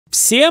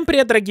Всем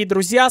привет, дорогие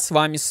друзья, с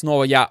вами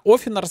снова я,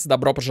 Offiners,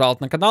 добро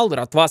пожаловать на канал,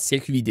 рад вас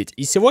всех видеть.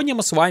 И сегодня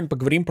мы с вами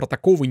поговорим про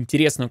такого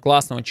интересного,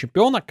 классного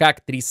чемпиона,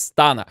 как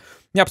Тристана.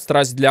 Я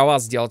постараюсь для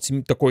вас сделать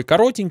такой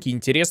коротенький,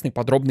 интересный,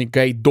 подробный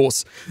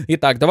гайдос.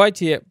 Итак,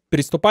 давайте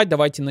приступать,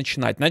 давайте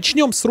начинать.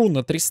 Начнем с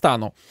руны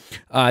Тристану.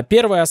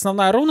 Первая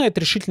основная руна —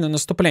 это решительное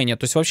наступление.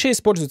 То есть вообще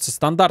используются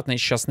стандартные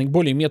сейчас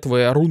наиболее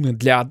метовые руны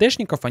для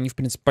АДшников. Они, в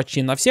принципе,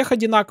 почти на всех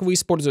одинаковые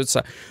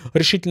используются.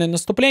 Решительное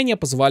наступление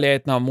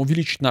позволяет нам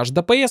увеличить наш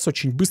ДПС,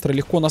 очень быстро,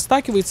 легко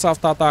настакивается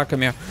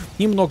автоатаками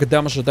и много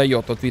дэмэджа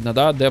дает. Вот видно,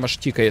 да, дэмэдж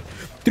тикает.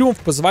 Триумф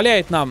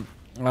позволяет нам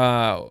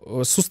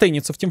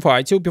сустейниться в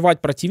тимфайте,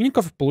 убивать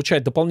противников,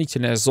 получать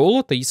дополнительное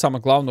золото и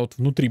самое главное вот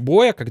внутри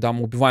боя, когда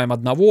мы убиваем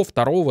одного,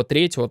 второго,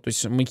 третьего, то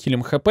есть мы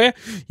хилим хп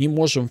и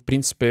можем в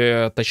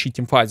принципе тащить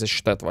тимфайт за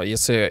счет этого,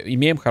 если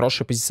имеем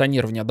хорошее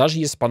позиционирование, даже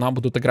если по нам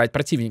будут играть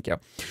противники.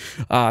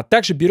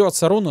 Также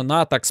берется руна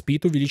на атак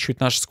спид, увеличивает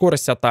нашу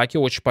скорость атаки,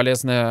 очень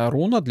полезная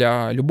руна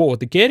для любого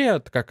декерия,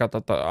 как от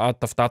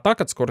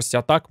автоатак, от скорости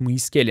атак мы и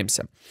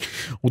скелимся.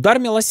 Удар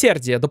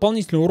милосердия,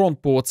 дополнительный урон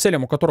по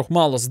целям, у которых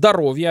мало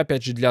здоровья,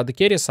 опять же для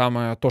декерри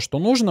самое то, что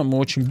нужно. Мы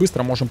очень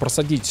быстро можем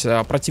просадить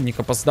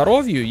противника по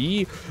здоровью,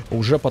 и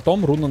уже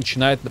потом руна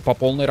начинает по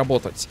полной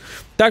работать.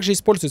 Также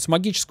используется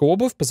магическая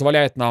обувь,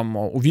 позволяет нам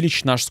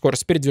увеличить нашу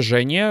скорость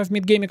передвижения в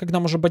мидгейме, когда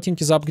мы уже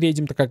ботинки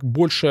заапгрейдим, так как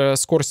больше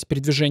скорости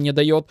передвижения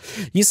дает.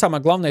 И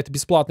самое главное, это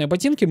бесплатные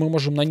ботинки, мы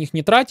можем на них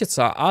не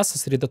тратиться, а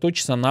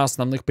сосредоточиться на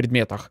основных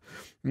предметах.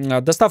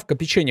 Доставка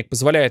печенек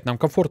позволяет нам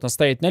комфортно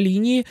стоять на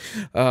линии,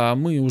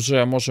 мы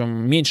уже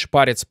можем меньше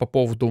париться по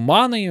поводу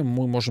маны,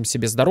 мы можем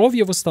себе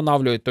здоровье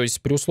восстанавливать, то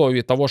есть при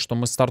условии того, что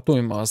мы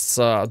стартуем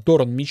с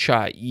Доран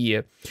меча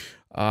и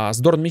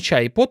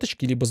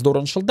поточки, либо с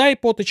Доран шилда и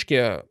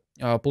поточки,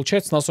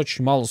 получается у нас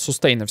очень мало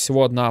сустейна,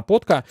 всего одна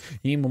потка,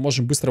 и мы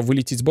можем быстро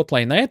вылететь с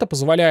ботлейна. Это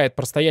позволяет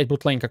простоять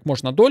ботлейн как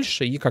можно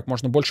дольше и как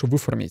можно больше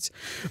выфармить.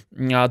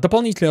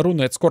 Дополнительные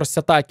руны — это скорость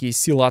атаки,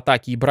 сила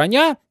атаки и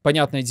броня.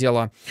 Понятное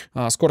дело,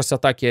 скорость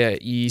атаки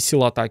и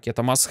сила атаки —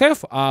 это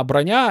must-have, а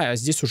броня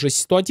здесь уже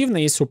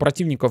ситуативная. Если у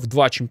противников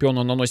два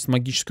чемпиона наносят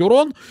магический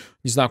урон,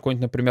 не знаю,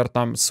 какой-нибудь, например,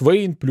 там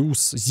Свейн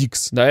плюс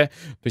Зикс, да, то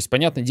есть,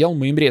 понятное дело,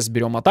 мы им рез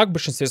берем. А так, в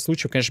большинстве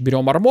случаев, конечно,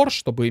 берем армор,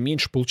 чтобы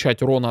меньше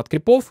получать урона от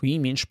крипов и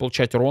меньше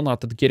получать урона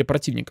от декерри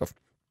противников.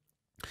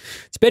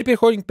 Теперь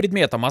переходим к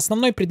предметам.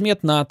 Основной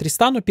предмет на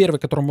Тристану, первый,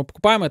 который мы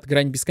покупаем, это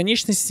грань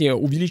бесконечности,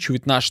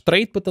 увеличивает наш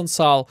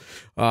трейд-потенциал.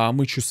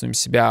 Мы чувствуем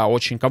себя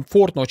очень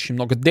комфортно, очень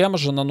много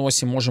дэмэджа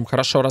наносим, можем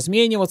хорошо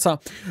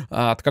размениваться.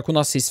 Так как у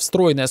нас есть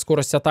встроенная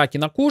скорость атаки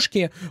на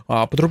кошке,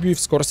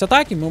 подрубив скорость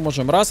атаки, мы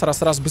можем раз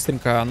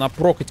быстренько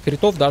напрокать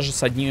критов даже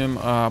с одним,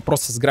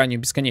 просто с гранью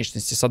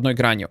бесконечности, с одной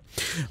гранью.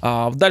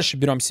 Дальше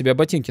берем себе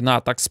ботинки на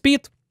атак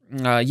спид.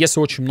 Если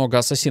очень много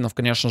ассасинов,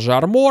 конечно же,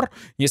 армор.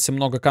 Если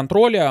много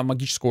контроля,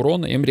 магического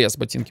урона, МРС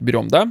ботинки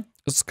берем, да?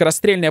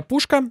 Скорострельная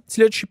пушка,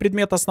 следующий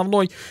предмет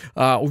основной,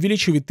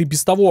 увеличивает и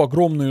без того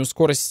огромную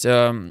скорость,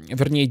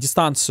 вернее,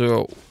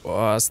 дистанцию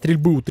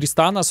стрельбы у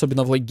Тристана,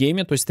 особенно в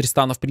лейкгейме. То есть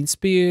Тристана, в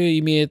принципе,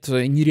 имеет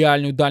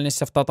нереальную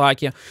дальность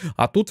автоатаки,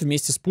 а тут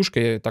вместе с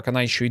пушкой так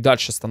она еще и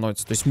дальше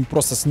становится. То есть мы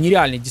просто с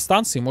нереальной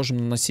дистанции можем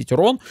наносить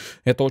урон.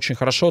 Это очень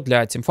хорошо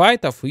для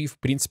тимфайтов и, в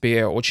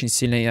принципе, очень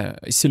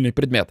сильный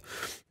предмет.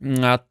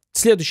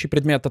 Следующий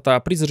предмет — это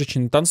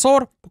призрачный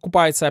танцор.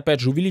 Покупается,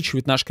 опять же,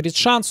 увеличивает наш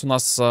крит-шанс. У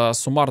нас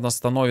суммарно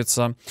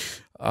становится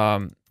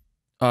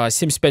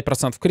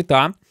 75%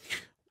 крита.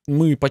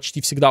 Мы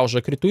почти всегда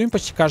уже критуем,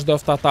 почти каждую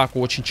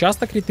автоатаку. Очень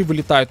часто криты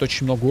вылетают,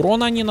 очень много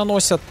урона они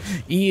наносят.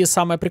 И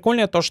самое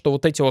прикольное то, что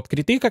вот эти вот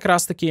криты как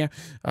раз-таки,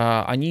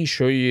 они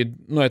еще и...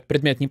 Ну, этот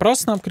предмет не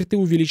просто нам криты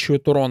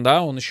увеличивает урон,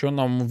 да, он еще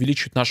нам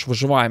увеличивает нашу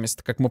выживаемость,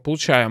 так как мы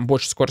получаем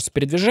больше скорости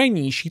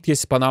передвижения и щит,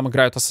 если по нам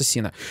играют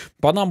ассасины.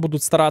 По нам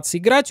будут стараться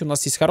играть, у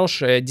нас есть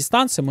хорошая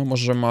дистанция, мы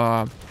можем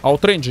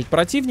аутрейнджить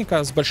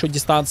противника с большой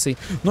дистанцией.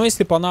 Но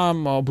если по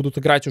нам будут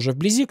играть уже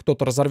вблизи,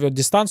 кто-то разорвет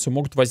дистанцию,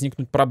 могут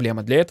возникнуть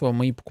проблемы. Для этого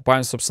мы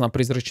покупаем, собственно,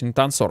 призрачный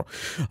танцор.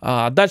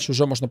 Дальше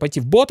уже можно пойти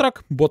в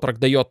ботрак. Ботрак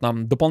дает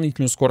нам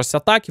дополнительную скорость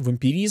атаки,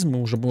 вампиризм.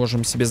 Мы уже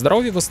можем себе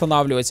здоровье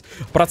восстанавливать,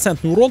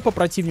 процентный урон по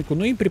противнику.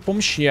 Ну и при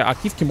помощи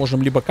активки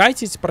можем либо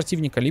кайтить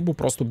противника, либо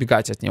просто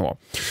убегать от него.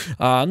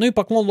 Ну и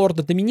поклон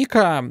лорда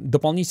Доминика.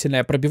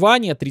 Дополнительное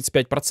пробивание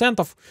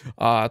 35%.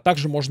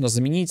 Также можно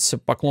заменить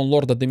поклон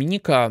лорда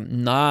Доминика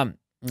на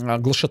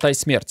глашатай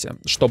смерти,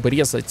 чтобы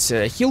резать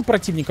хил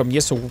противникам.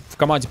 Если в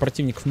команде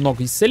противников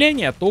много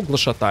исцеления, то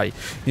глашатай.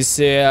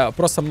 Если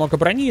просто много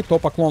брони, то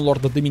поклон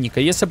лорда Доминика.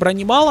 Если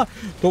брони мало,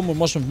 то мы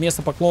можем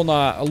вместо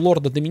поклона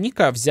лорда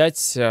Доминика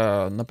взять,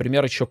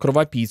 например, еще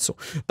кровопийцу.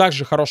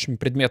 Также хорошими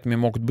предметами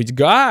могут быть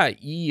ГА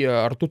и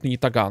ртутный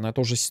ятаган. Это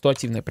уже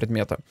ситуативные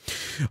предметы.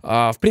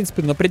 В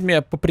принципе,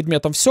 по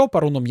предметам все. По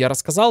рунам я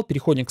рассказал.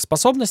 Переходим к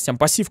способностям.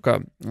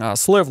 Пассивка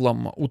с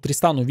левелом у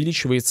Тристана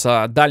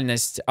увеличивается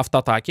дальность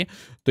автоатаки.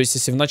 То есть,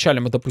 если вначале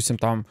мы, допустим,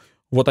 там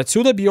Вот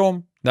отсюда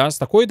бьем, да, с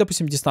такой,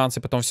 допустим,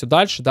 дистанции, потом все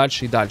дальше,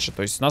 дальше и дальше.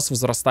 То есть у нас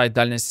возрастает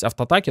дальность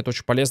автоатаки. Это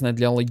очень полезная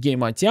для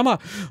лейтгейма тема,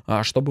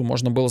 чтобы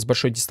можно было с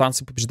большой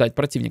дистанции побеждать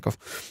противников.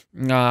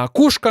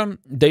 Кушка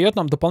дает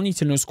нам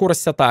дополнительную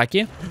скорость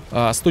атаки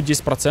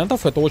 110%.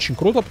 Это очень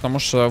круто, потому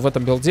что в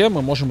этом билде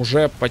мы можем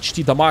уже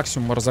почти до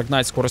максимума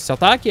разогнать скорость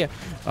атаки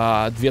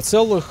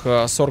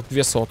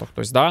 2,42. То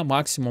есть, да,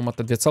 максимум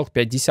это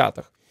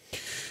 2,5.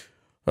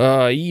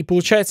 И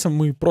получается,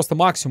 мы просто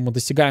максимум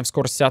достигаем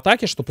скорости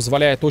атаки, что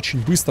позволяет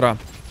очень быстро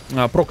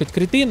прокать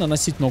криты,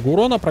 наносить много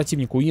урона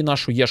противнику и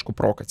нашу ешку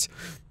прокать.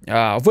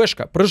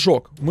 Вэшка,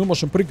 прыжок. Мы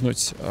можем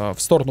прыгнуть в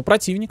сторону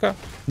противника,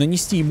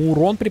 нанести ему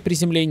урон при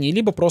приземлении,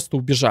 либо просто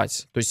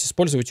убежать. То есть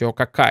использовать его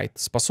как кайт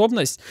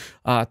способность.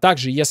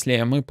 Также,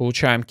 если мы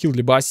получаем килл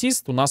либо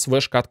ассист, у нас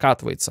вэшка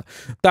откатывается.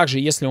 Также,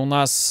 если у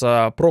нас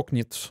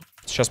прокнет...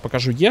 Сейчас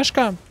покажу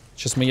ешка.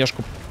 Сейчас мы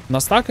ешку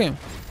настакаем.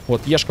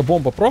 Вот,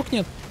 ешка-бомба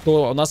прокнет,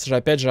 то у нас же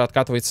опять же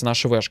откатывается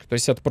наша вэшка. То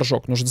есть это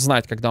прыжок. Нужно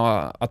знать,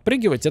 когда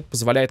отпрыгивать. Это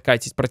позволяет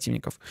кайтить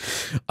противников.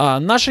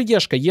 Наша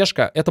ешка.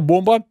 Ешка — это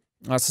бомба.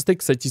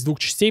 Состоит, кстати, из двух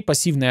частей.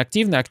 Пассивная и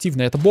активная.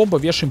 Активная — это бомба.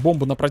 Вешаем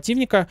бомбу на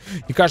противника.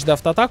 И каждая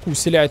автоатака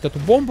усиляет эту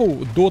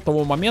бомбу до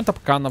того момента,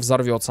 пока она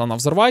взорвется. Она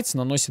взрывается,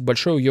 наносит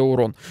большой ее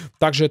урон.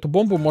 Также эту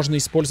бомбу можно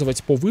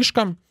использовать по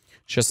вышкам.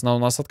 Сейчас она у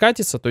нас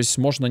откатится, то есть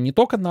можно не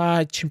только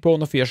на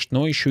чемпионов вешать,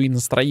 но еще и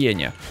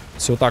настроение.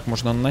 Все так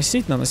можно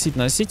наносить, наносить,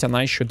 наносить,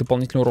 она еще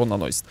дополнительный урон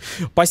наносит.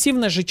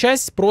 Пассивная же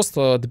часть,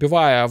 просто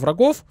добивая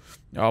врагов,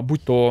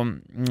 будь то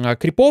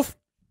крипов,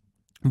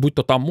 будь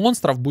то там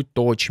монстров, будь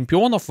то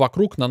чемпионов,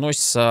 вокруг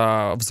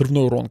наносится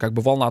взрывной урон, как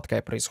бы волна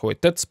такая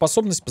происходит. Эта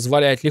способность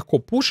позволяет легко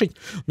пушить,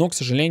 но, к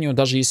сожалению,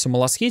 даже если мы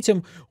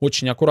ласхитим,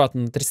 очень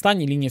аккуратно на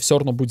Тристане линия все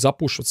равно будет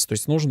запушиваться. То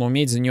есть нужно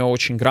уметь за нее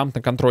очень грамотно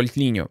контролить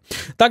линию.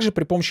 Также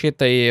при помощи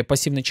этой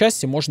пассивной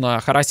части можно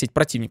харасить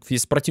противников.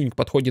 Если противник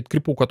подходит к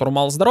крипу, у которого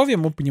мало здоровья,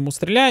 мы по нему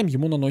стреляем,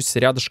 ему наносится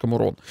рядышком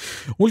урон.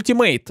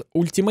 Ультимейт.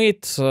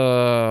 Ультимейт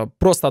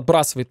просто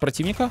отбрасывает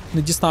противника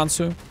на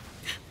дистанцию.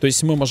 То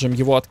есть мы можем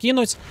его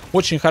откинуть.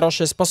 Очень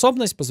хорошая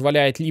способность,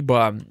 позволяет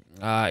либо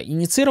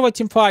инициировать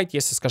тимфайт.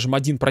 Если, скажем,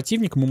 один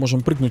противник, мы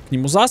можем прыгнуть к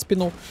нему за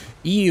спину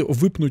и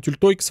выпнуть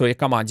ультой к своей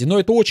команде. Но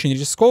это очень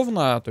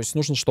рискованно, то есть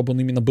нужно, чтобы он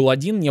именно был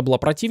один, не было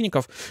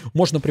противников.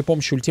 Можно при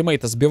помощи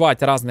ультимейта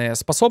сбивать разные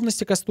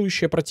способности,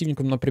 кастующие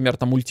противникам. Например,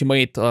 там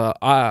ультимейт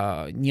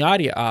не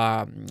Ари,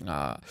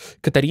 а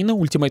Катарина.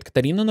 Ультимейт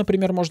Катарина,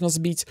 например, можно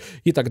сбить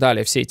и так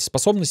далее. Все эти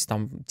способности,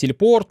 там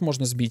телепорт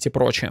можно сбить и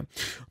прочее.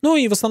 Ну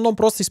и в основном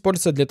просто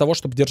используется для того,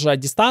 чтобы держать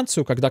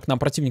дистанцию. Когда к нам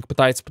противник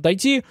пытается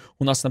подойти,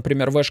 у нас,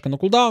 например, вэшка на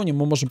кулдауне,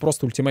 мы можем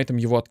просто ультимейтом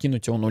его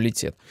откинуть, и он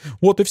улетит.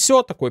 Вот и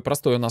все. Такой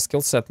простой у нас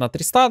скиллсет на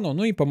Тристану.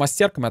 Ну и по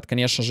мастеркам это,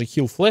 конечно же,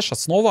 хил флэш,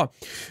 основа.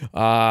 Ну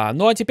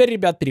а теперь,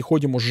 ребят,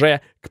 переходим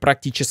уже к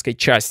практической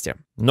части.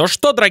 Ну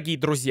что, дорогие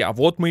друзья,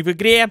 вот мы в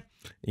игре.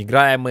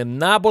 Играем мы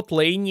на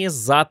ботлейне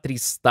за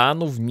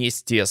Тристану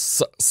вместе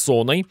с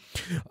Соной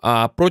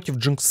против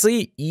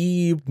Джинксы.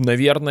 И,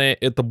 наверное,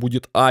 это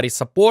будет Ари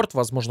саппорт.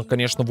 Возможно,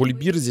 конечно,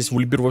 Вольбир. Здесь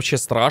Вольбир вообще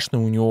страшный.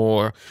 У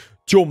него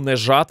темная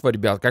жатва,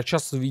 ребят. Как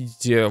часто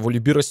видите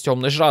Вольбира с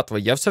темной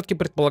жатвой? Я все-таки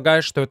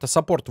предполагаю, что это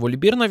саппорт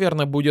Вольбир,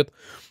 наверное, будет.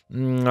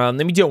 На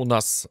миде у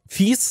нас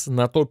Физ,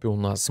 на топе у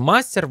нас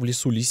Мастер, в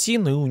лесу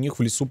Лисин, и у них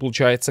в лесу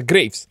получается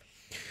Грейвс.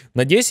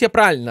 Надеюсь, я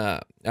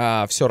правильно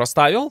все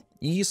расставил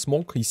и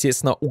смог,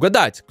 естественно,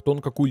 угадать, кто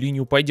на какую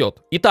линию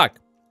пойдет.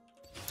 Итак,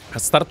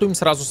 стартуем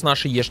сразу с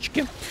нашей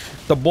ешечки.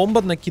 Это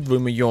бомба,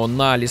 накидываем ее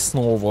на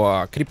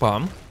лесного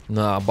крипа,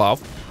 на баф,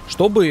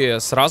 чтобы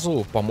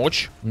сразу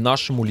помочь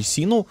нашему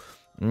лисину,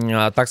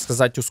 так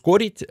сказать,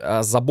 ускорить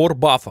забор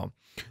бафа.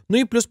 Ну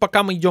и плюс,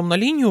 пока мы идем на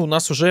линию, у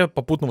нас уже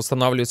попутно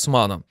восстанавливается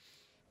мана.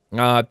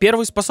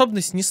 Первую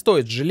способность не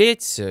стоит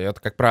жалеть, это,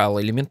 как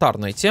правило,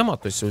 элементарная тема,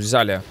 то есть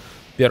взяли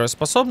первую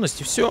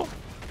способность и все.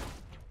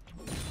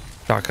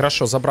 Так,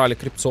 хорошо, забрали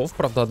крипцов.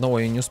 Правда, одного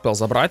я не успел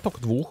забрать, только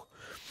двух.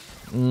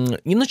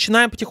 И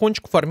начинаем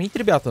потихонечку фармить,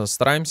 ребята.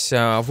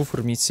 Стараемся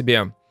выфармить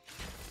себе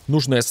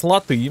нужные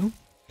слоты.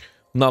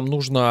 Нам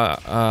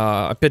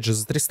нужно, опять же,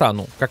 за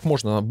Тристану как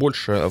можно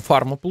больше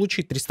фарма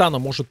получить. Тристана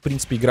может, в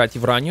принципе, играть и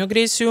в раннюю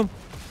агрессию,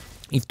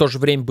 и в то же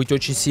время быть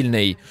очень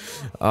сильной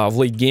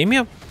в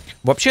лейтгейме.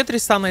 Вообще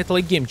Тристана это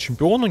лейтгейм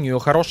чемпион, у нее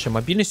хорошая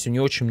мобильность, у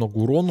нее очень много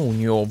урона, у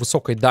нее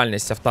высокая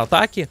дальность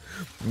автоатаки.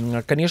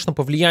 Конечно,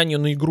 по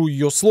влиянию на игру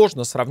ее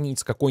сложно сравнить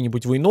с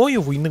какой-нибудь войной,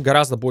 у войны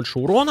гораздо больше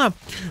урона.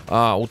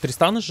 У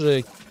Тристана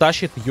же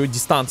тащит ее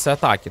дистанция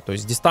атаки, то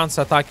есть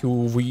дистанция атаки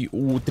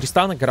у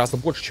Тристана гораздо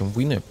больше, чем у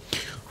войны.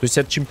 То есть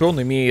этот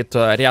чемпион имеет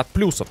ряд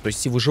плюсов, то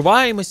есть и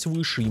выживаемость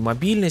выше, и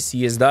мобильность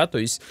есть, да, то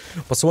есть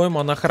по-своему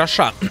она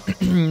хороша.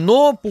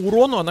 Но по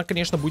урону она,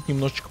 конечно, будет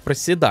немножечко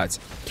проседать.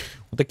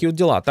 Вот такие вот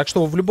дела. Так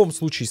что в любом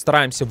случае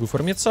стараемся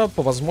выформиться.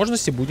 По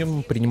возможности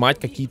будем принимать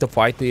какие-то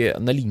файты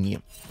на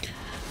линии.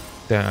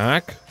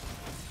 Так.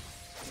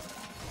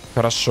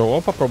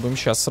 Хорошо. Попробуем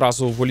сейчас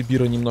сразу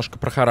Вольбира немножко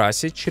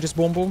прохарасить через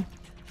бомбу.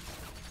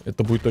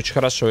 Это будет очень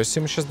хорошо, если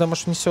ему сейчас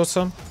дэмэдж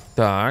несется.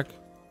 Так.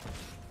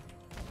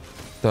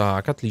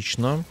 Так,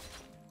 отлично.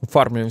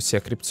 Фармим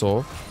всех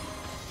крипцов.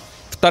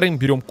 Вторым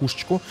берем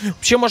кушечку.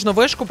 Вообще можно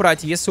вэшку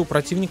брать, если у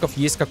противников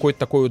есть какой-то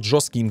такой вот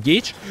жесткий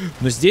ингейдж.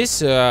 Но здесь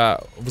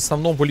в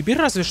основном вольбир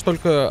разве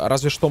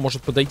что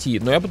может подойти.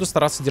 Но я буду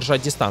стараться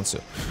держать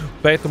дистанцию.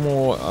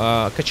 Поэтому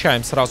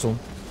качаем сразу.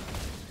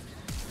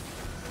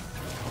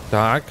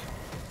 Так.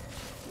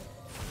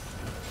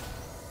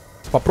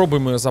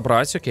 Попробуем ее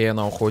забрать. Окей,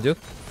 она уходит.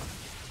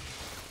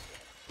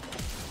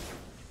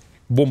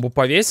 Бомбу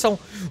повесил.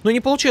 Но не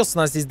получилось у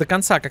нас здесь до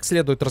конца как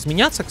следует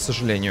разменяться, к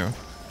сожалению.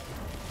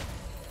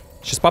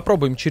 Сейчас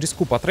попробуем через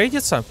Q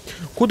потрейдиться.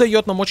 Q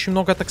дает нам очень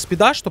много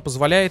атак-спида, что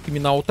позволяет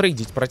именно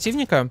аутрейдить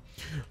противника.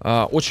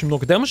 Очень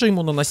много дэмэджа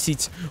ему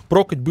наносить.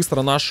 Прокать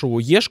быстро нашу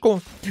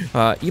ешку.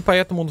 И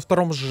поэтому на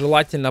втором же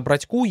желательно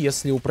брать Q,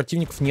 если у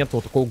противников нет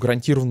вот такого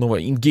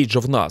гарантированного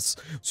ингейджа в нас.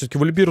 Все-таки в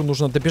Вольбиру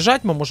нужно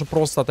добежать, мы можем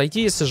просто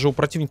отойти. Если же у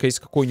противника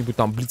есть какой-нибудь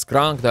там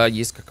блицкранк, да,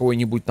 есть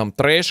какой-нибудь там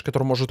трэш,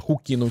 который может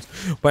хук кинуть.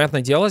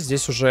 Понятное дело,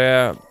 здесь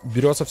уже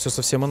берется все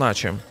совсем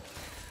иначе.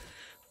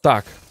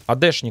 Так,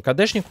 АДшник.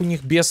 АДшник у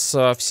них без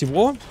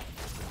всего.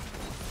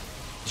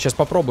 Сейчас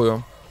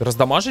попробую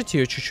раздамажить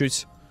ее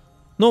чуть-чуть.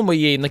 Но мы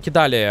ей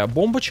накидали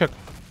бомбочек,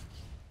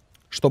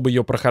 чтобы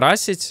ее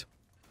прохарасить.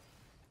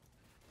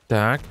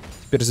 Так,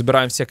 теперь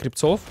забираем всех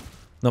крипцов.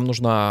 Нам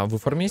нужно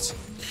выфармить.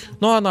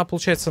 Ну, она,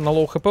 получается, на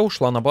лоу хп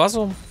ушла на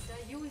базу.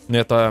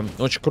 Это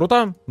очень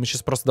круто. Мы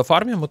сейчас просто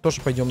дофармим, мы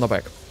тоже пойдем на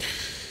бэк.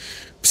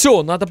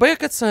 Все, надо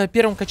бэкаться.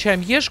 Первым качаем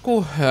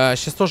ешку.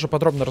 Сейчас тоже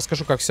подробно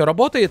расскажу, как все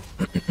работает.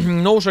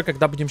 Но уже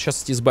когда будем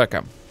сейчас идти с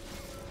бэка.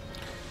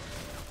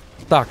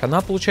 Так, она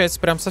получается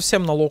прям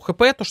совсем на лоу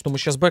хп. То, что мы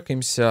сейчас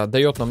бэкаемся,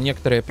 дает нам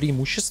некоторое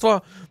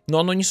преимущество.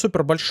 Но оно не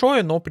супер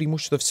большое, но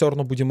преимущество все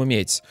равно будем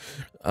иметь.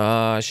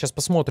 Сейчас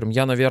посмотрим.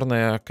 Я,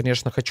 наверное,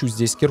 конечно, хочу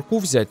здесь кирку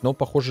взять. Но,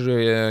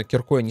 похоже,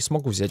 кирку я не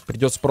смогу взять.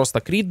 Придется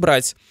просто крит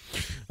брать.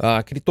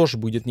 Крит тоже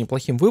будет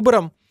неплохим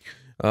выбором.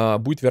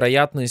 Будет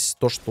вероятность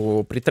то,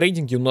 что при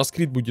трейдинге у нас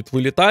крит будет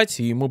вылетать,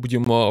 и мы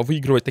будем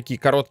выигрывать такие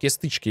короткие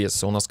стычки,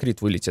 если у нас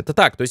крит вылетит.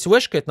 Итак, то есть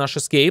вэшка — это наш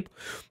эскейп.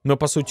 Мы,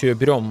 по сути,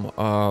 берем,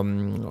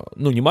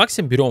 ну, не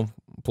максим, берем,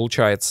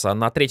 получается,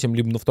 на третьем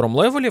либо на втором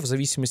левеле, в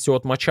зависимости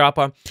от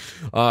матчапа.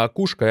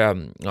 Кушка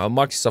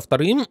макси со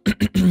вторым.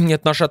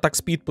 Это наш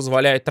атак-спид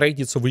позволяет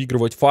трейдиться,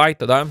 выигрывать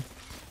файты, да.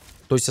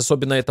 То есть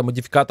особенно это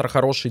модификатор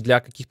хороший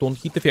для каких-то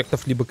он-хит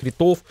эффектов, либо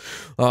критов,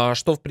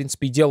 что, в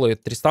принципе, и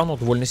делает Тристану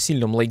довольно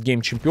сильным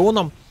лейт-гейм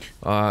чемпионом.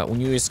 У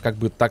нее есть, как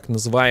бы, так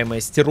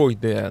называемые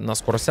стероиды на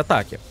скорость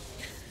атаки.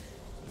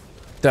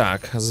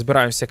 Так,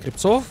 забираем всех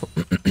крипцов.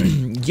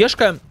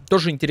 Ешка,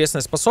 тоже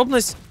интересная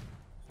способность.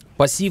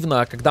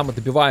 Пассивно, когда мы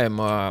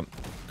добиваем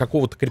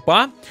какого-то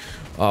крипа,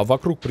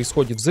 вокруг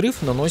происходит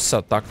взрыв,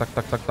 наносится...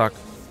 Так.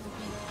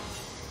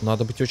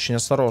 Надо быть очень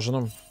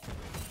осторожным.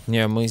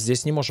 Не, мы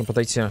здесь не можем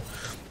подойти.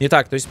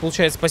 Итак, то есть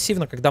получается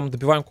пассивно, когда мы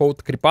добиваем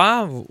какого-то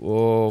крипа,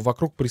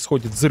 вокруг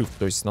происходит взрыв.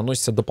 То есть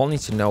наносится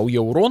дополнительный АОЕ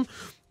урон,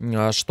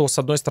 что с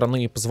одной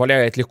стороны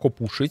позволяет легко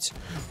пушить,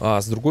 а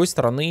с другой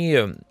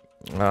стороны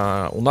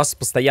у нас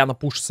постоянно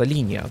пушится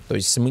линия. То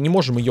есть мы не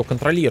можем ее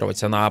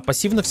контролировать. Она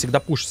пассивно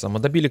всегда пушится. Мы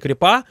добили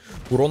крипа,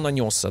 урон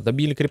нанесся.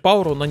 Добили крипа,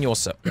 урон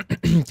нанесся.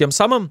 Тем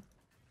самым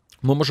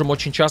мы можем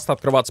очень часто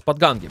открываться под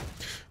ганги.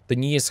 Это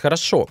не есть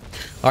хорошо.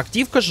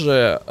 Активка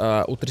же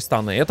у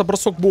Тристана — это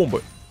бросок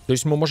бомбы. То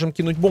есть мы можем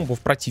кинуть бомбу в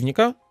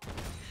противника.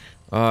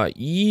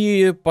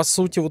 И, по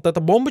сути, вот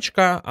эта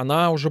бомбочка,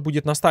 она уже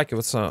будет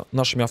настакиваться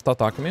нашими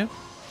автоатаками.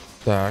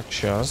 Так,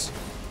 сейчас.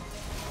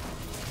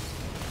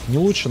 Не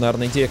лучше,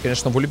 наверное, идея,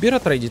 конечно, Вольбира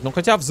трейдить. Но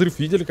хотя взрыв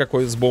видели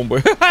какой с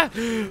бомбы.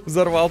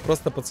 Взорвал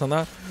просто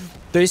пацана.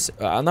 То есть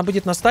она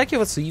будет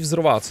настакиваться и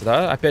взрываться,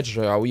 да? Опять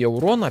же, АОЕ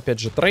урон, опять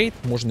же трейд.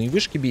 Можно и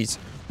вышки бить.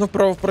 Ну,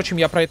 впрочем,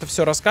 я про это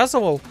все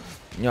рассказывал.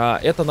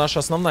 Это наша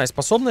основная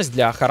способность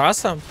для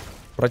хараса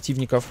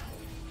противников.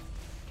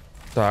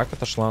 Так,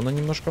 отошла она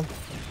немножко.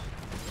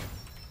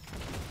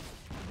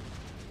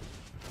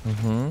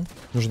 Угу.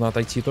 Нужно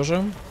отойти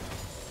тоже.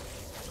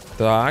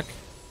 Так.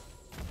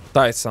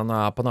 Пытается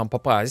она по нам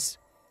попасть.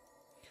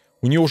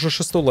 У нее уже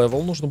 6-й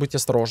левел, нужно быть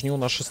осторожнее. У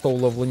нас 6-го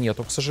левела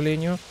нету, к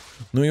сожалению.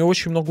 Ну и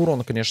очень много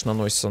урона, конечно,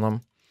 наносится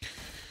нам.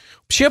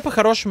 Вообще,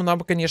 по-хорошему, нам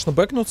бы, конечно,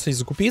 бэкнуться и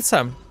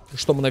закупиться.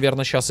 Что мы,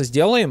 наверное, сейчас и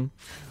сделаем.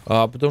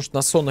 Потому что у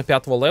нас сон на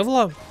 5-го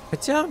левела.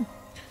 Хотя,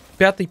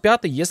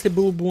 5-й, если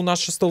был бы у нас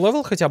 6-й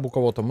левел хотя бы у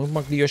кого-то, мы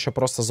могли ее еще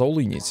просто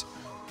заулынить.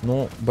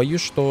 Но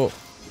боюсь, что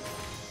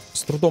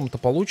с трудом это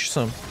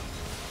получится.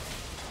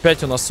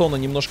 Опять у нас Сона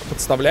немножко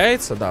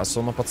подставляется. Да,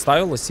 Сона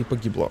подставилась и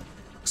погибла.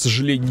 К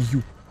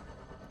сожалению.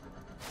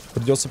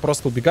 Придется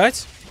просто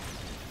убегать.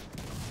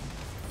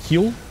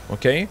 Хил,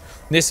 окей.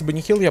 Но если бы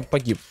не хил, я бы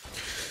погиб.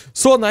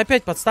 Сона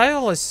опять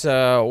подставилась.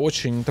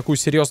 Очень такую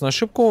серьезную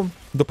ошибку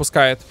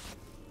допускает.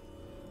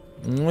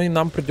 Ну и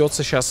нам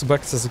придется сейчас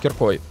бэкаться за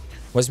киркой.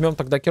 Возьмем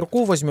тогда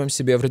кирку, возьмем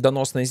себе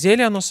вредоносное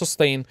зелье на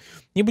сустейн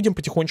и будем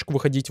потихонечку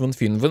выходить в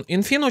инфин.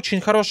 Инфин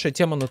очень хорошая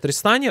тема на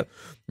Тристане.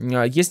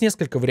 Есть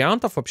несколько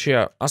вариантов.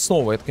 Вообще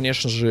основа — это,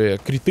 конечно же,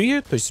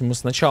 криты. То есть мы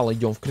сначала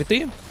идем в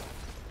криты.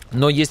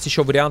 Но есть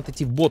еще вариант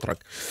идти в Ботрок.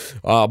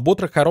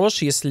 Ботрок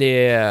хорош,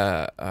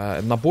 если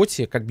на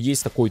боте как бы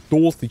есть такой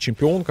толстый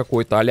чемпион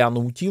какой-то а-ля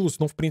Наутилус.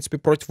 Ну, в принципе,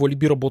 против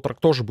Волибира Ботрок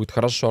тоже будет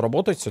хорошо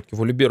работать. Все-таки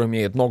Волибир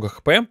имеет много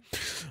хп.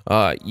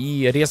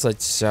 И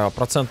резать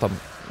процентом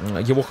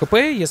его хп,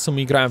 если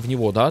мы играем в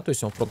него, да, то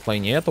есть он в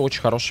фронтлайне, это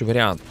очень хороший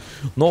вариант.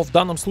 Но в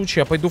данном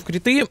случае я пойду в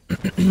криты.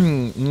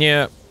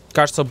 Мне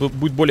кажется,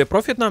 будет более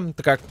профитно,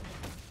 так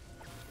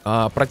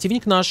как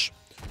противник наш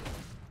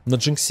на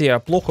Джинксе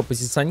плохо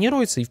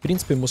позиционируется, и, в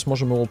принципе, мы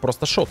сможем его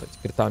просто шотать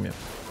критами.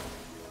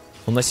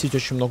 Наносить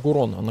очень много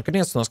урона.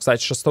 Наконец-то у нас,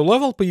 кстати, 6-й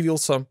левел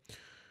появился.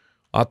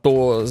 А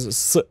то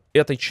с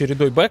этой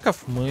чередой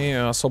бэков мы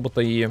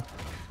особо-то и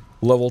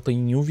левел-то и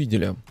не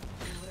увидели.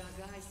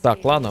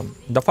 Так, ладно.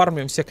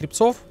 Дофармим всех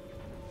крипцов.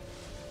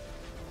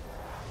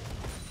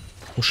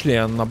 Ушли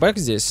на бэк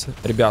здесь,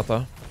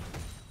 ребята.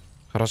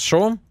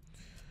 Хорошо.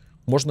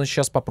 Можно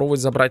сейчас попробовать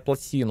забрать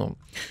плотину.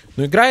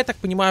 Но игра, я так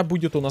понимаю,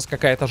 будет у нас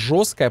какая-то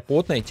жесткая,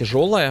 потная,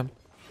 тяжелая.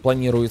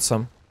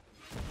 Планируется.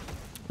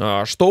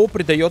 Что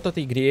придает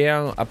этой игре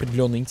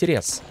определенный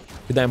интерес.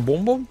 Кидаем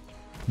бомбу.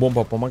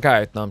 Бомба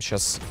помогает нам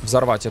сейчас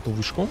взорвать эту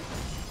вышку.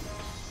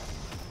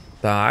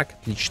 Так,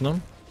 отлично.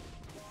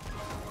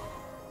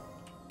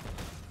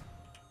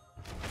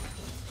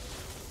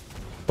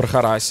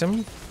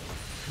 Прохарасим.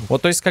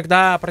 Вот, то есть,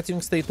 когда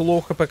противник стоит у лоу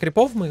хп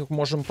крипов, мы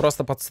можем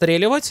просто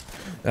подстреливать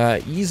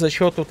и за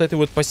счет вот этой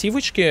вот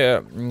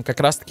пассивочки как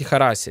раз-таки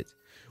харасить.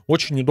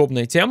 Очень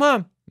удобная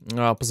тема,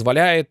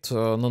 позволяет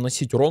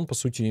наносить урон, по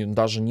сути,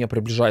 даже не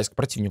приближаясь к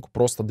противнику,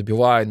 просто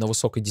добивая на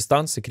высокой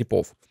дистанции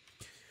крипов.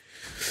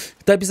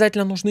 Это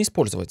обязательно нужно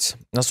использовать,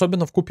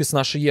 особенно вкупе с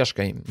нашей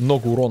ешкой.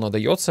 Много урона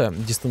дается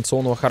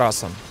дистанционного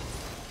хараса.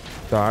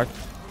 Так.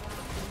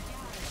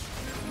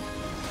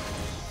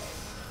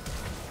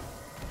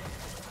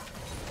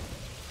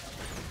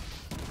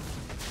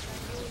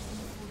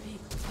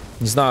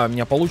 Не знаю, у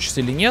меня получится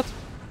или нет.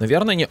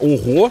 Наверное, не.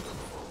 Ого!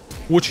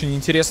 Очень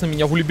интересно,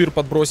 меня Вулибир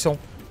подбросил.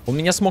 Он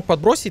меня смог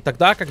подбросить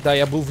тогда, когда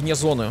я был вне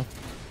зоны.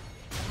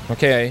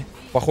 Окей.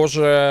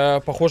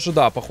 Похоже,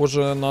 да.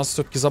 Похоже, нас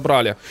все-таки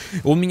забрали.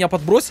 Он меня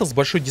подбросил с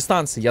большой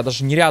дистанции. Я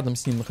даже не рядом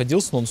с ним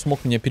находился, но он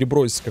смог меня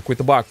перебросить.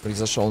 Какой-то баг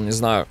произошел, не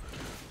знаю.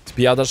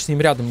 Типа, я даже с ним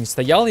рядом не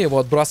стоял, я его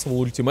отбрасывал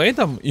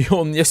ультимейтом, и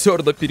он меня все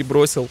равно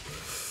перебросил.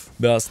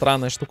 Да,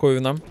 странная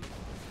штуковина.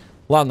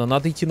 Ладно,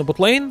 надо идти на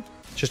ботлейн.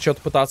 Сейчас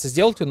что-то пытаться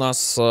сделать. У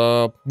нас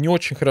не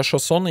очень хорошо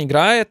Сона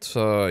играет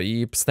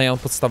и постоянно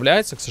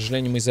подставляется. К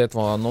сожалению, мы из-за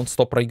этого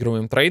нон-стоп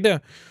проигрываем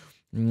трейды.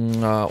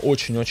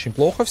 Очень-очень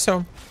плохо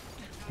все.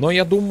 Но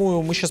я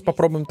думаю, мы сейчас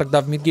попробуем тогда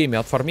в мидгейме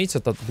отфармить.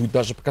 Это будет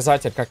даже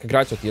показатель, как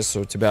играть, вот если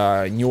у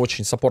тебя не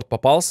очень саппорт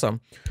попался.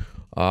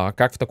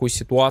 Как в такой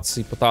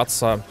ситуации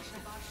пытаться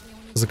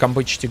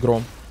закомбычить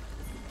игру.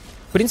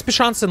 В принципе,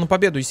 шансы на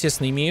победу,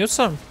 естественно,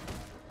 имеются.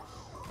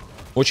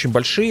 Очень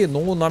большие,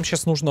 но нам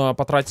сейчас нужно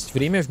потратить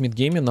время в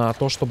мидгейме на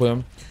то,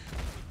 чтобы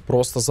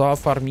просто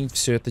зафармить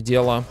все это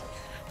дело.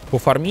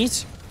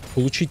 Пофармить,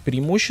 получить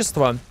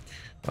преимущество,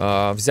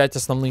 взять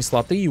основные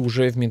слоты и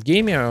уже в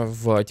мидгейме,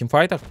 в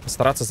тимфайтах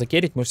постараться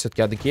закерить. Мы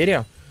все-таки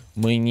адекерри.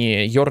 Мы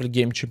не early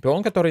game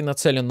чемпион, который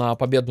нацелен на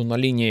победу на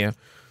линии.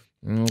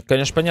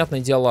 Конечно, понятное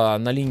дело,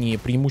 на линии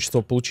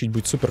преимущество получить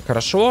будет супер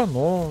хорошо,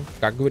 но,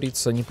 как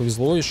говорится, не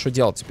повезло, и что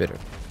делать теперь?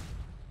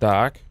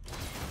 Так.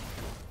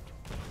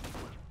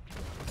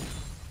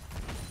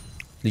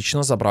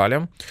 Отлично,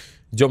 забрали.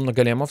 Идем на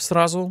големов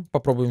сразу.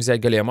 Попробуем взять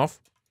големов.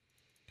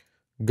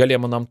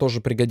 Големы нам тоже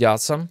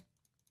пригодятся.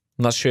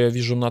 У нас еще, я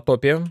вижу, на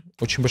топе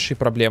очень большие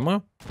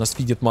проблемы. Нас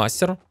видит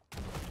мастер.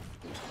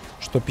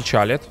 Что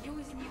печалит.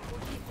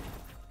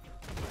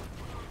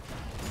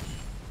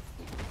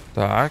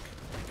 Так.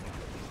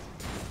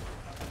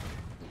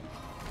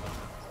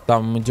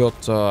 Там идет,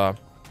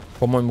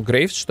 по-моему,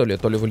 Грейвс, что ли?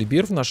 То ли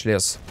Волибир в наш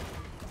лес.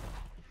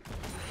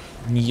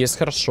 Не есть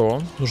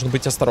хорошо. Нужно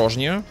быть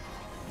осторожнее.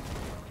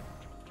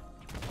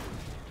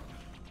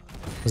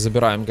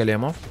 Забираем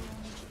големов.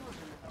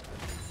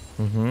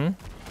 Угу.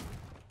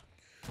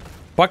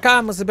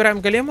 Пока мы забираем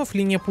големов,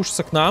 линия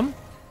пушится к нам.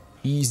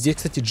 И здесь,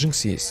 кстати,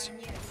 Джинкс есть.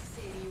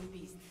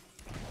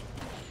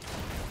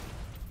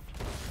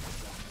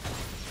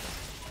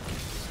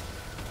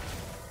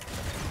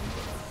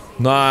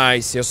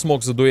 Найс, я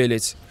смог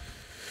задуэлить.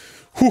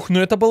 Фух,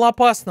 ну это было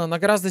опасно. Она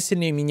гораздо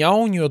сильнее меня.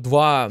 У нее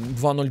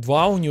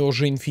 2.02, у нее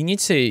уже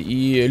Infinity.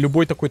 И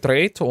любой такой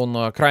трейд,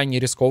 он крайне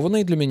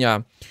рискованный для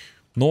меня.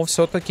 Но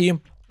все-таки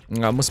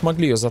мы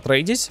смогли ее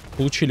затрейдить.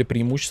 Получили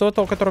преимущество,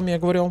 то, о котором я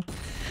говорил.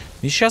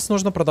 И сейчас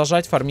нужно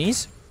продолжать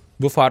фармить.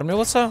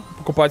 Выфармиваться.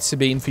 Покупать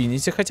себе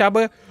Infinity хотя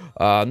бы.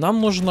 Нам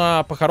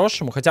нужно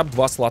по-хорошему хотя бы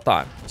 2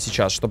 слота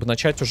сейчас, чтобы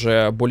начать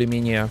уже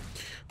более-менее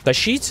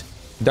тащить.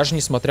 Даже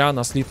несмотря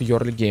на слитый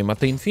early game.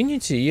 Это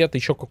Infinity и это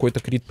еще какой-то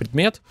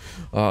крит-предмет.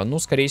 Ну,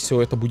 скорее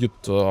всего, это будет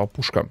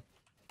пушка.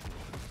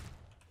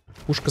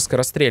 Пушка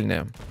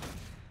скорострельная.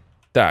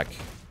 Так.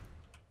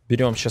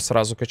 Берем сейчас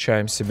сразу,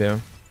 качаем себе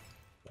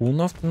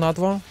кунов на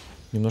 2.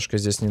 Немножко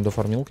здесь не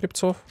дофармил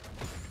крипцов.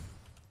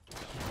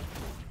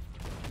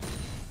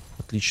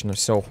 Отлично,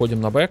 все, уходим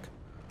на бэк.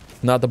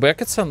 Надо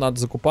бэкаться, надо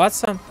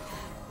закупаться.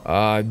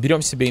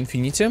 Берем себе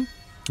Infinity.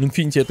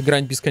 Infinity — это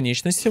грань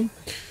бесконечности.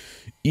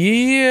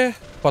 И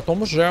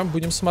потом уже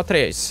будем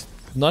смотреть.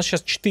 У нас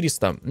сейчас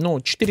 400.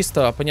 Ну,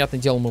 400, понятное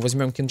дело, мы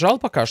возьмем кинжал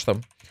пока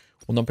что.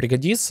 Он нам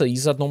пригодится. И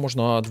заодно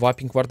можно 2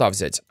 пинкварда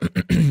взять.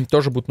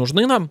 Тоже будут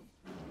нужны нам.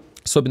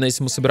 Особенно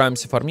если мы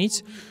собираемся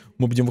фармить.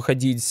 Мы будем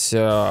выходить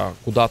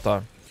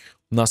куда-то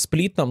на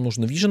сплит. Нам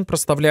нужно вижен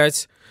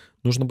проставлять.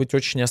 Нужно быть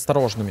очень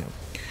осторожными.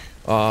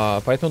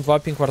 Поэтому 2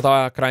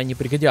 пинкварда крайне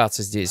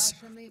пригодятся здесь.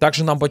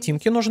 Также нам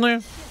ботинки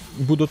нужны.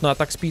 Будут на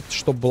атак спид,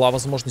 чтобы была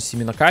возможность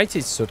именно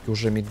кайтить. Все-таки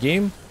уже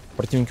мидгейм.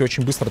 Противники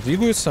очень быстро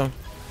двигаются.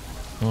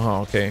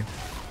 Ага, окей.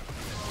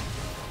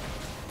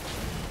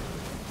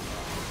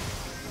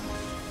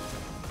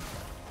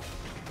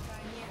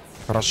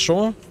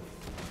 Хорошо.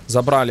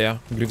 Забрали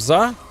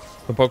грифза.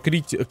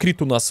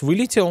 Крит у нас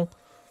вылетел.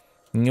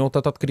 Мне вот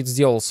этот крит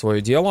сделал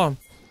свое дело.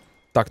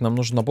 Так, нам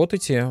нужно на бот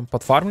идти,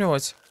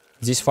 подфармливать.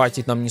 Здесь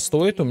файтить нам не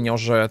стоит. У меня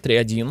уже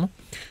 3-1.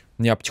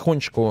 Я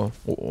потихонечку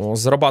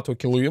зарабатываю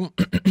киллы.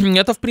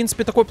 Это, в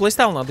принципе, такой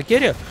плейстайл на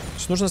адекере. То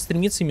есть нужно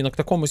стремиться именно к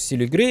такому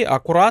стилю игры.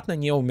 Аккуратно,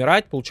 не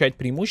умирать, получать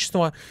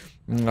преимущество.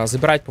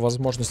 Забирать по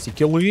возможности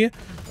киллы.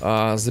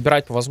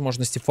 Забирать по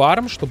возможности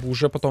фарм, чтобы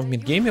уже потом в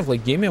мидгейме, в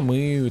лейтгейме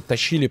мы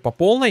тащили по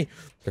полной.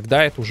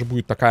 Когда это уже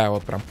будет такая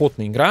вот прям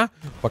потная игра.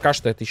 Пока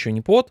что это еще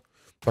не пот.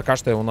 Пока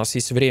что у нас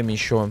есть время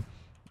еще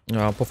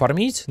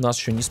пофармить. Нас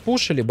еще не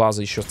спушили,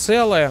 база еще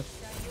целая.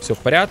 Все в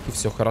порядке,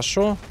 все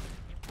хорошо.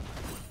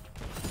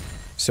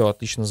 Все,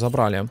 отлично,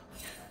 забрали.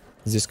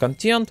 Здесь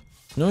контент.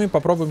 Ну и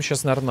попробуем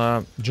сейчас,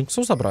 наверное,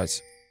 Джинксу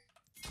забрать.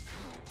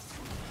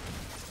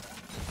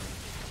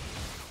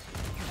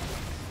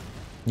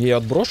 Я ее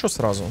отброшу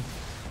сразу.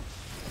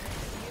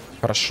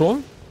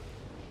 Хорошо.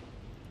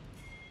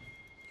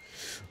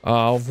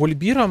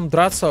 Вольбиром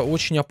драться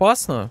очень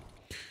опасно.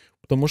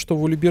 Потому что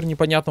Вольбир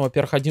непонятно,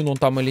 во-первых, один он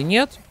там или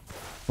нет.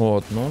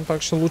 Вот, ну,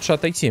 так что лучше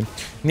отойти.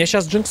 Меня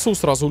сейчас Джинксу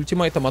сразу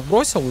ультимейтом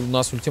отбросил. У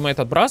нас ультимейт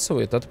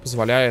отбрасывает. Это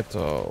позволяет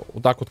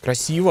вот так вот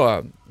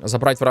красиво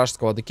забрать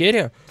вражеского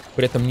адекерри.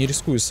 При этом не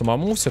рискую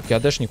самому. Все-таки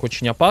адешник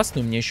очень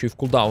опасный. У меня еще и в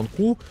кулдаун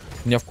Q. У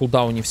меня в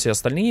кулдауне все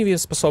остальные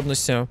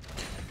способности.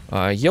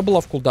 Е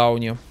была в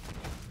кулдауне.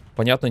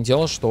 Понятное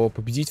дело, что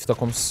победить в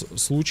таком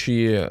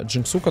случае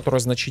Джинксу,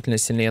 которая значительно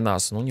сильнее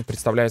нас, ну, не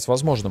представляется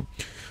возможным.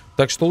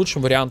 Так что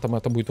лучшим вариантом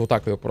это будет вот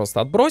так ее просто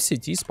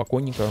отбросить и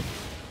спокойненько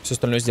все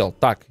остальное сделать.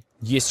 Так,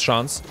 есть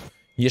шанс.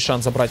 Есть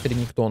шанс забрать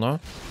Рениктона.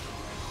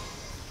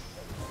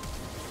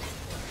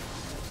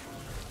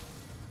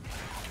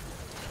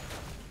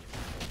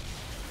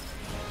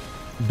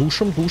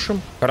 Душим, душим.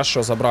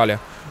 Хорошо, забрали.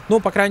 Ну,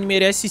 по крайней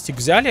мере, ассистик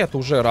взяли. Это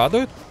уже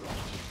радует.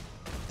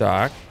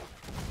 Так.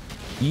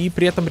 И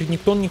при этом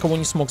Рениктон никого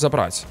не смог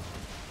забрать.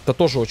 Это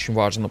тоже очень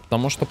важно,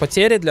 потому что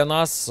потери для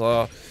нас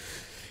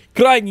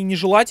крайне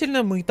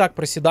нежелательны. Мы и так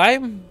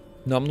проседаем.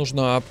 Нам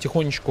нужно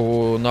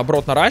потихонечку,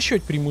 наоборот,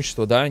 наращивать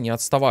преимущество, да, не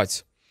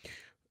отставать.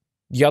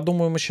 Я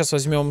думаю, мы сейчас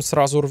возьмем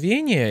сразу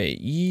рвение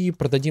и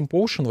продадим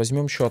поушен,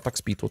 возьмем еще атак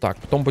спид. Вот так.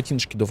 Потом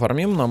ботиночки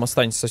дофармим, нам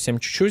останется совсем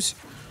чуть-чуть.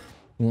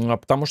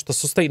 Потому что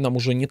сустейн нам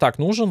уже не так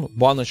нужен.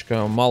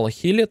 Баночка мало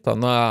хилит,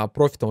 она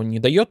профита не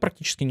дает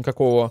практически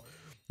никакого.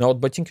 А вот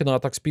ботинки на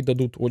атак спид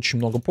дадут очень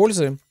много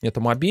пользы. Это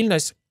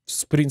мобильность,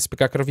 в принципе,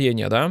 как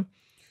рвение, да.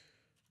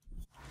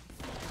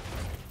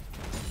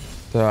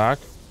 Так.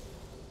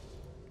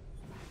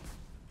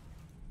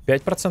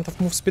 5%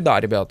 мув спида,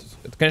 ребят.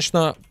 Это,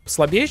 конечно,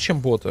 слабее,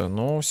 чем боты,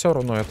 но все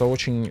равно это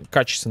очень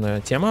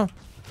качественная тема.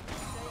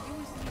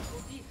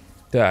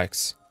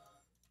 Такс.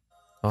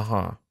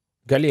 Ага.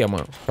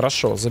 Големы.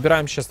 Хорошо.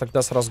 Забираем сейчас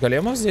тогда сразу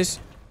големов здесь.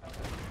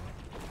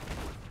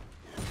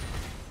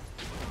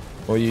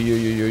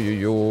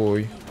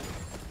 Ой-ой-ой-ой-ой-ой.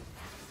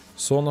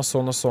 Сона,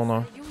 Сона,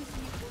 Сона.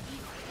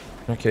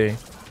 Окей.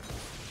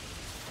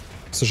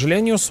 К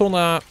сожалению,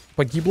 Сона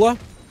погибла.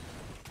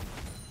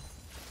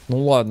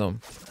 Ну ладно.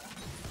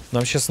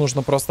 Нам сейчас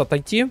нужно просто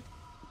отойти.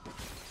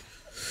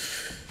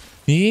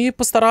 И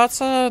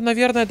постараться,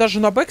 наверное, даже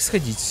на бэк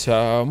сходить.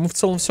 Мы в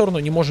целом все равно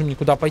не можем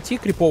никуда пойти.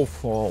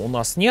 Крипов у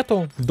нас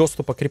нету.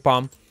 Доступа к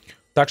крипам.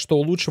 Так что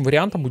лучшим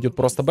вариантом будет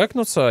просто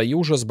бэкнуться. И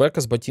уже с бэка,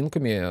 с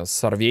ботинками,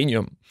 с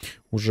рвением.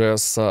 Уже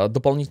с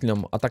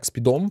дополнительным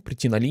атак-спидом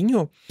прийти на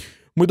линию.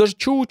 Мы даже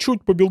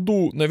чуть-чуть по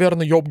билду,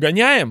 наверное, ее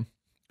обгоняем.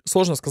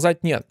 Сложно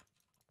сказать, нет.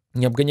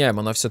 Не обгоняем,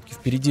 она все-таки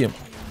впереди.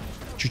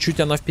 Чуть-чуть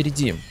она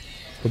впереди.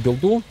 По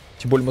билду.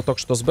 Тем более мы только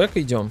что с бэка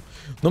идем.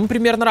 Но мы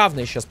примерно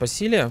равные сейчас по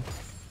силе.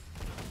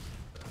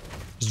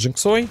 С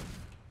Джинксой.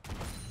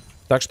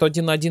 Так что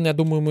 1 на 1, я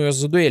думаю, мы ее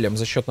задуэлим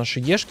за счет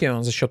нашей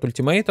ешки, за счет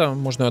ультимейта.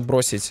 Можно ее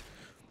отбросить.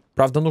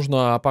 Правда,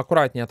 нужно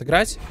поаккуратнее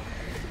отыграть.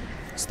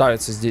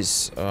 Ставится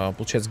здесь,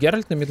 получается,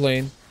 Геральт на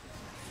мидлейн.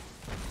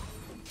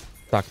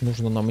 Так,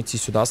 нужно нам идти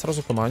сюда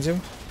сразу, команде.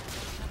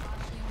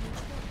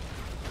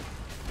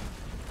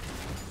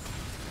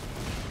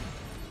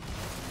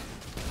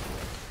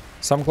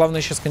 Самое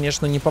главное сейчас,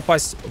 конечно, не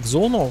попасть в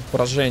зону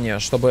поражения,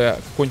 чтобы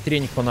какой-нибудь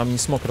треник по нам не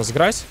смог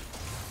разыграть.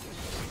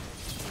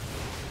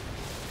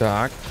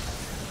 Так.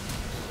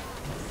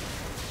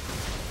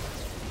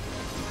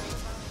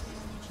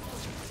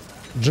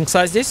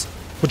 Джинкса здесь.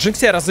 По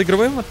Джинксе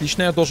разыгрываем.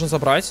 Отлично, я должен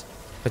забрать.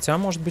 Хотя,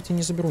 может быть, и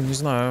не заберу, не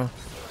знаю.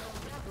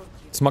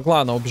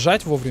 Смогла она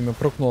убежать вовремя,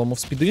 прыгнула ему в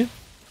спиды.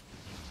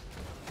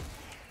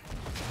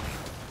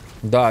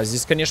 Да,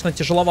 здесь, конечно,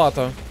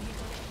 тяжеловато.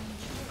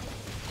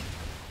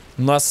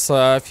 У нас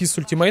Фи с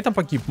ультимейтом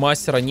погиб,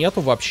 мастера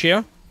нету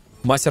вообще.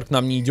 Мастер к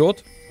нам не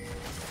идет.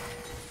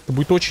 Это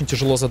будет очень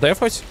тяжело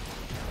задефать.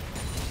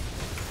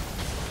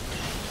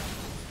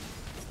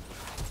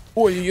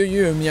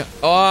 Ой-ой-ой, у меня...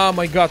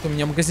 май гад, у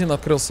меня магазин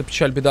открылся,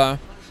 печаль, беда.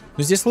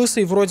 Но здесь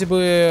лысый вроде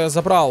бы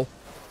забрал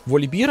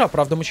Волибира.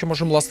 Правда, мы еще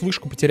можем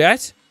ласт-вышку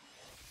потерять.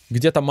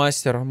 Где-то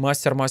мастер,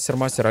 мастер.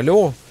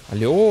 Алло,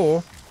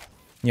 алло.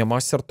 Не,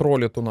 мастер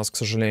троллит у нас, к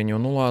сожалению.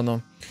 Ну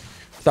ладно.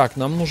 Так,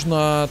 нам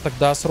нужно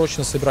тогда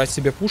срочно собирать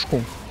себе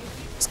пушку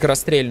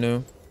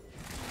скорострельную.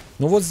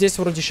 Ну вот здесь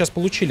вроде сейчас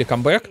получили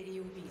камбэк.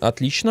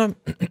 Отлично.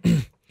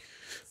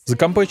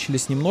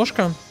 Закамбэчились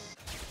немножко.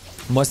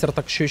 Мастер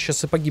так еще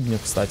сейчас и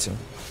погибнет, кстати.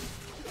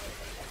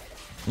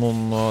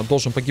 Он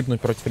должен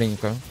погибнуть против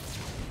Реника.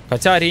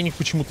 Хотя Реник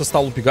почему-то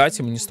стал убегать.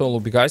 Ему не стоило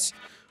убегать.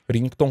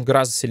 Реник-тон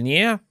гораздо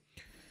сильнее.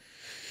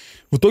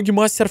 В итоге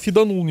мастер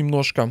фиданул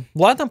немножко.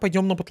 Ладно,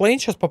 пойдем на ботлейн.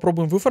 Сейчас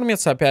попробуем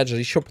выформиться. Опять же,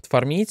 еще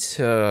подфармить.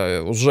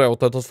 Уже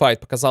вот этот файт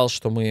показал,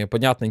 что мы,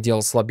 понятное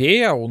дело,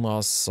 слабее. У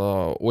нас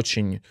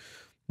очень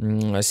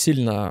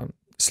сильно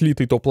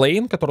слитый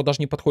топ-лейн, который даже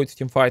не подходит в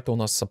тимфайты. У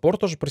нас саппорт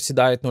тоже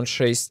проседает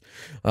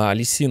 0.6.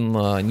 Лисин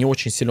не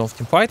очень силен в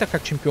тимфайтах,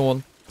 как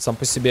чемпион сам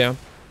по себе.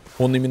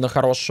 Он именно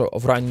хорош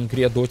в ранней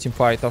игре до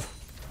тимфайтов.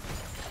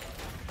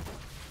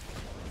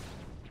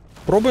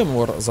 Пробуем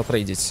его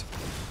затрейдить.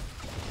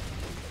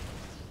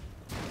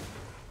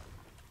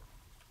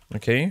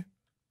 Окей.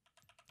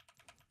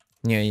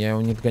 Не, я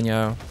его не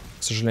догоняю,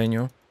 к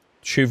сожалению.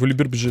 Еще и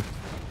Волибир бежит.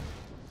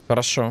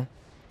 Хорошо.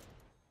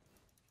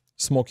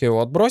 Смог я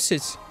его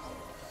отбросить.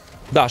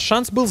 Да,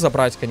 шанс был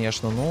забрать,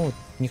 конечно, но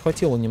не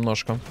хватило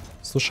немножко.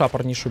 Слыша,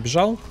 парниша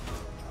убежал.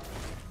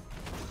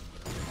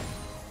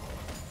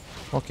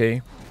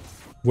 Окей.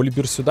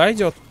 Волибир сюда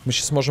идет. Мы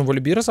сейчас можем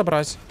Волибира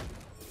забрать.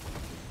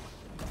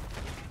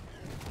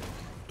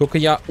 Только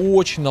я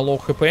очень на лоу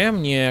хп.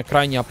 Мне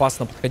крайне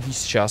опасно подходить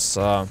сейчас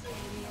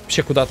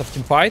вообще куда-то в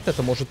тимфайт.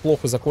 Это может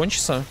плохо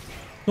закончиться.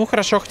 Ну,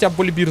 хорошо, хотя бы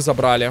Волибир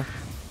забрали.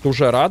 Это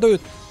уже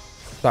радует.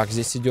 Так,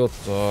 здесь идет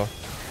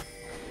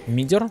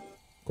мидер.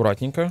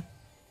 Аккуратненько.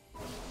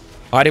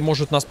 Ари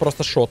может нас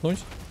просто шотнуть.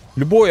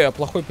 Любое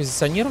плохое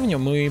позиционирование,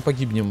 мы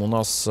погибнем. У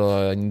нас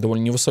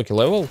довольно невысокий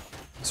левел.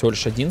 Всего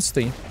лишь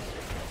 11-й.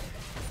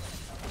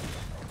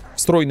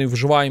 Стройной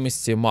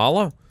выживаемости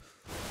мало.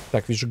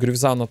 Так, вижу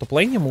Гривза на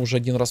топ-лейне. Мы уже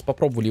один раз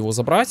попробовали его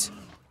забрать.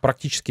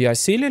 Практически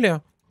осилили.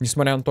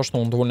 Несмотря на то, что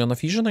он довольно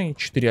нафиженный.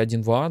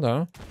 4-1-2,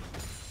 да.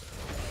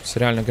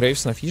 Реально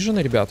Грейвс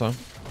нафиженный, ребята.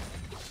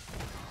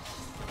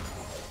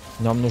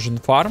 Нам нужен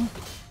фарм.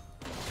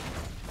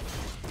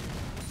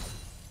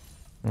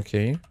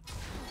 Окей.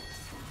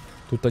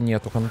 Тут-то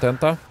нету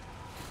контента.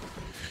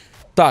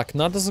 Так,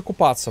 надо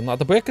закупаться.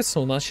 Надо бэкаться.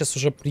 У нас сейчас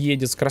уже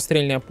приедет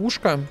скорострельная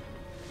пушка.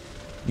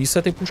 И с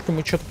этой пушкой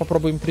мы что-то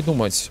попробуем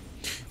придумать.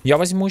 Я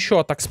возьму еще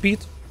атак спид.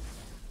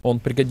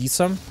 Он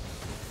пригодится.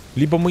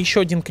 Либо мы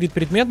еще один крит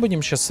предмет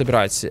будем сейчас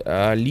собирать,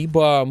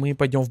 либо мы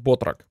пойдем в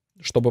ботрак,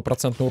 чтобы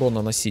процентный урон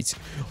наносить.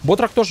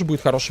 Ботрак тоже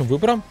будет хорошим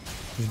выбором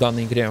в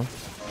данной игре.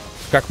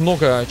 Как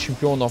много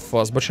чемпионов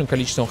с большим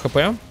количеством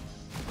хп.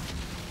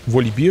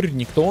 Волибир,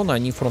 Никтон,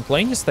 они в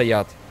фронтлейне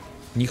стоят.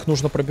 Их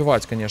нужно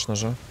пробивать, конечно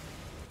же.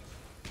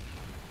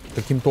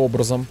 Каким-то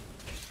образом.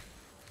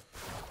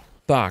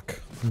 Так,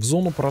 в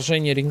зону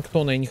поражения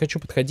Рингтона я не хочу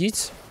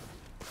подходить.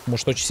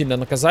 Может очень сильно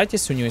наказать,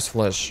 если у него есть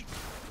флэш.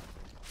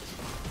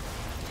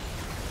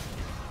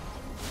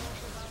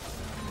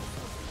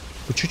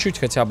 По чуть-чуть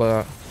хотя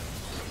бы.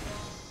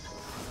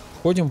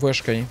 Ходим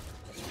вэшкой.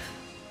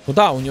 Ну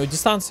да, у него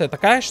дистанция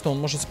такая, что он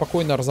может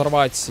спокойно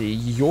разорвать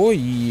ее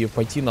и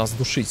пойти нас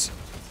душить.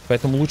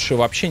 Поэтому лучше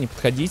вообще не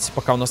подходить,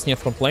 пока у нас нет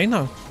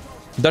фронтлейна.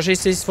 Даже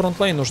если есть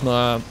фронтлейн,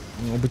 нужно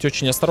быть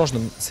очень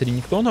осторожным с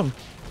Рингтоном.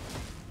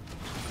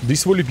 Да и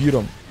с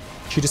Волибиром.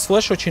 Через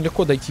флэш очень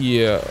легко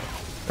дойти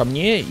ко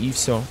мне, и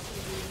все.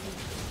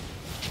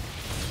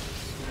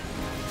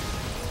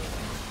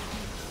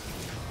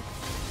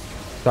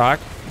 Так.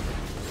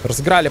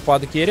 Разыграли по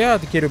Адекере.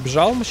 Адекере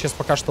убежал. Мы сейчас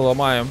пока что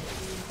ломаем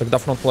тогда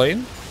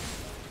фронтлейн.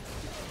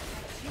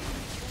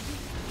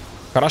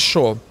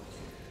 Хорошо.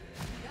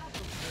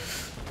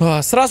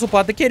 Сразу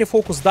по Адекере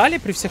фокус дали.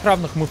 При всех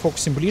равных мы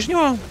фокусим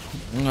ближнего.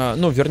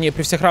 Ну, вернее,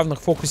 при всех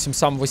равных фокусим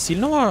самого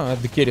сильного.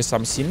 Адекере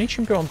самый сильный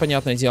чемпион,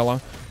 понятное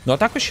дело. Но а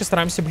так вообще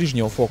стараемся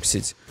ближнего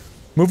фокусить.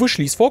 Мы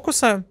вышли из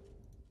фокуса.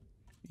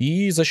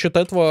 И за счет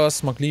этого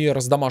смогли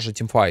раздамажить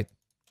тимфайт.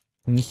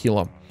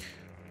 Нехило.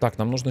 Так,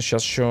 нам нужно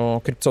сейчас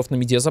еще крипцов на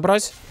миде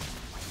забрать.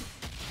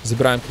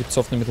 Забираем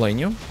крипцов на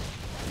мидлейне.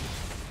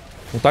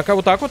 Вот так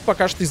вот,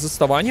 пока что из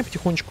отставания.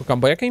 Потихонечку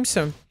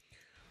камбэкаемся.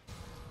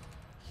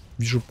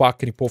 Вижу пак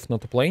крипов на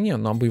топ-лейне.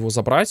 Нам бы его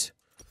забрать.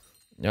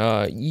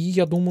 И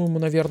я думаю, мы,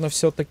 наверное,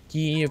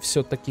 все-таки,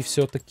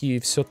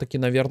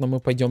 наверное, мы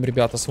пойдем,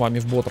 ребята, с вами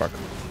в ботрак.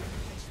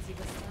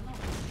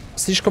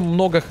 слишком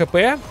много хп.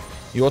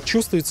 И вот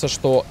чувствуется,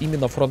 что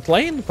именно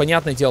фронтлейн,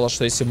 понятное дело,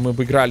 что если бы мы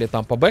бы играли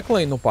там по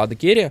бэклейну, по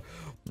адекере,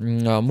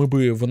 мы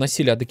бы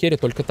выносили адекере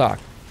только так,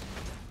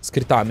 с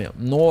критами.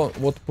 Но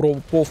вот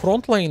по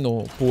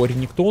фронтлейну, по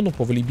Рениктону,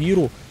 по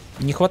Валибиру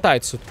не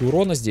хватает все-таки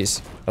урона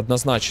здесь,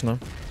 однозначно.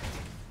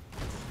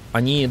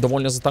 Они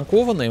довольно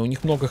затанкованные, у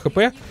них много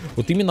хп.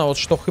 Вот именно вот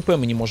что хп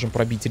мы не можем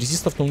пробить.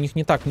 Резистов-то у них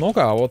не так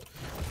много, а вот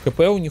хп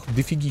у них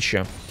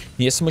дофигища.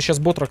 Если мы сейчас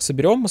ботрок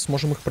соберем, мы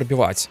сможем их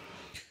пробивать.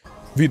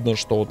 Видно,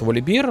 что вот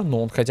Валибир,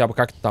 ну, он хотя бы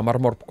как-то там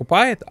армор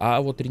покупает, а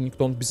вот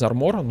Рениктон без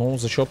армора, ну,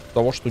 за счет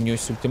того, что у него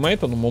есть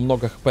ультимейт, он ему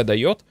много хп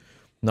дает,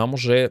 нам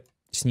уже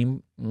с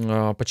ним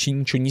почти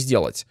ничего не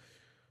сделать.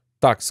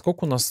 Так,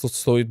 сколько у нас тут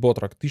стоит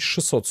ботрок?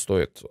 1600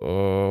 стоит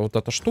вот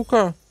эта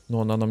штука,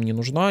 но она нам не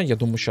нужна. Я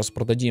думаю, сейчас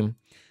продадим.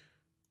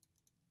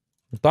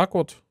 Вот так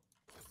вот.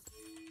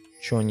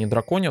 Что, они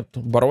драконят?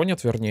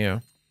 Баронят,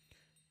 вернее.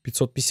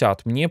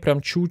 550. Мне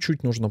прям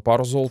чуть-чуть нужно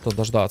пару золота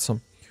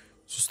дождаться.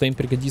 Сустейн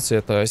пригодится,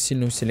 это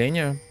сильное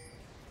усиление.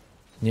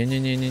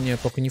 Не-не-не-не-не,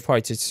 только не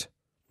файтить.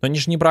 Но они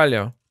же не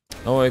брали.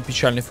 Ой,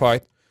 печальный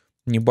файт.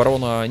 Ни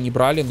барона не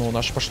брали, но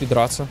наши пошли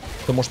драться.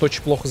 Это может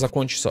очень плохо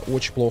закончиться,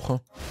 очень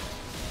плохо.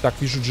 Так,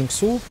 вижу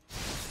Джинксу.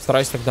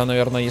 Стараюсь тогда,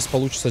 наверное, если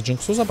получится,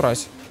 Джинксу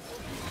забрать.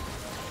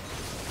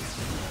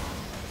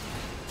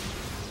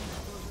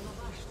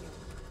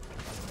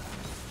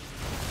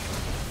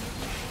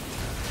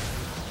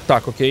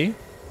 Так, окей.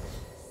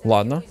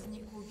 Ладно.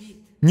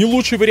 Не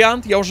лучший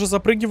вариант. Я уже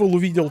запрыгивал,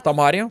 увидел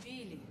Тамари.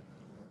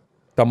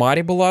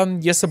 Тамари была.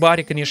 Если бы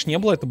Ари, конечно, не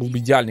было, это был бы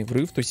идеальный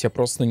врыв. То есть я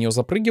просто на нее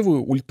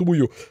запрыгиваю,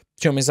 ультую.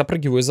 Причем я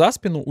запрыгиваю за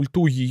спину,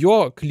 ультую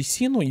ее к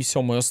Лисину. И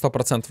все, мы ее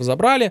 100%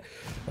 забрали.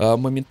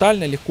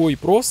 Моментально, легко и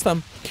просто.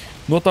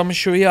 Но там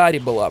еще и Ари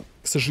была,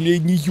 к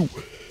сожалению.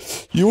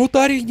 И вот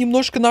Ари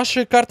немножко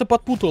наши карты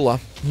подпутала.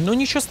 Но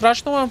ничего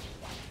страшного.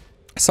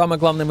 Самое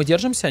главное, мы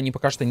держимся. Они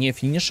пока что не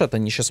финишат.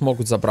 Они сейчас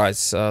могут забрать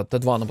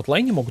Т2 на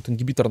ботлейне. Могут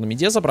ингибитор на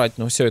миде забрать.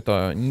 Но все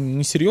это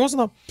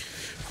несерьезно.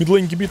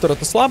 Мидлейн ингибитор —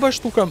 это слабая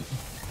штука.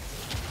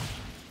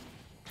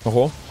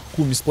 Ого,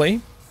 cool мисплей.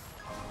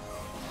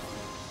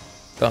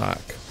 Так.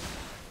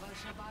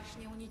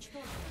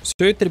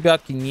 Все это,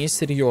 ребятки,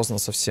 несерьезно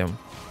совсем.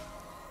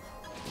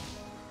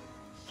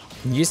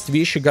 Есть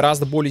вещи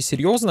гораздо более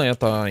серьезные.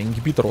 Это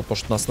ингибитор, вот то,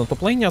 что у нас на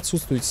топ-лейне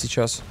отсутствует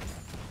сейчас.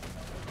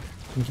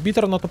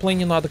 Ингибитор на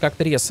топ-лейне надо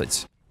как-то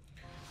резать.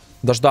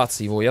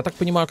 Дождаться его. Я так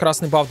понимаю,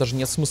 красный баф даже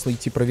нет смысла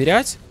идти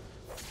проверять.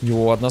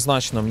 Его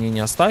однозначно мне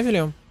не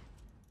оставили.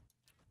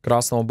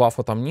 Красного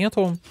бафа там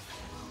нету.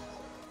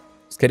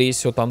 Скорее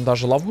всего, там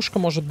даже ловушка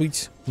может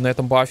быть на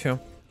этом бафе.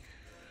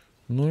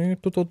 Ну и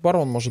тут вот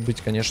барон может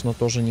быть, конечно,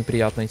 тоже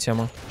неприятная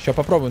тема. Сейчас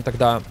попробуем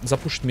тогда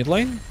запушить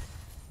мидлейн.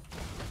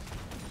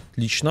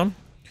 Отлично.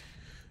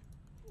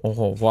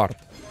 Ого, вард.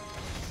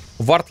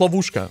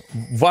 Вард-ловушка.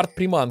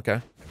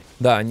 Вард-приманка.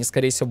 Да, они,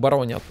 скорее всего,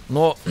 баронят.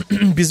 Но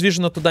без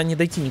вижена туда не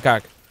дойти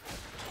никак.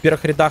 В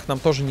первых рядах нам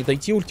тоже не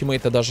дойти.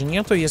 Ультимейта даже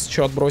нету, если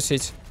что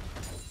отбросить.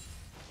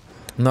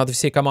 Надо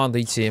всей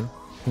командой идти.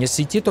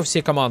 Если идти, то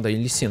всей командой.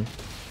 Лисин.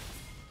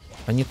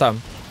 Они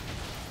там.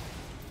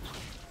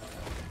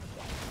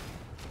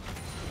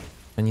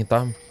 Они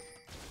там.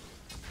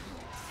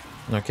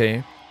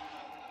 Окей.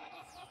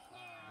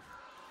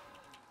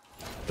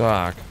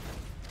 Так.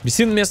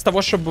 Лисин вместо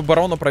того, чтобы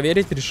барона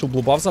проверить, решил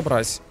блубаф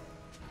забрать.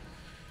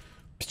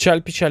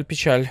 Печаль, печаль,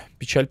 печаль.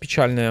 Печаль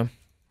печальная.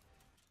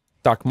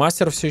 Так,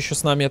 мастер все еще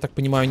с нами, я так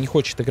понимаю, не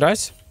хочет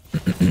играть.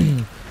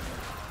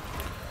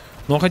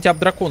 Но он хотя бы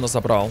дракона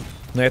забрал.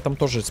 На этом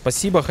тоже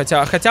спасибо.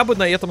 Хотя бы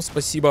на этом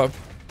спасибо.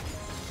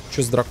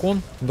 Что с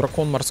дракон?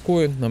 Дракон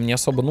морской нам не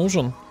особо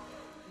нужен.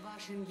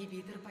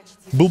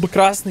 Был бы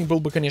красный, был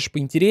бы, конечно,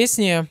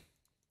 поинтереснее.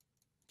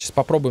 Сейчас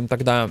попробуем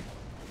тогда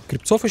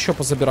крипцов еще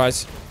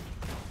позабирать.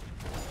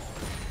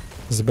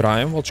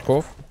 Забираем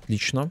волчков.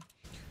 Отлично.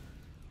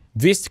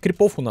 200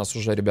 крипов у нас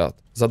уже, ребят,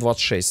 за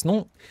 26.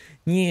 Ну,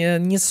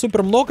 не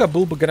супер много.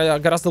 Было бы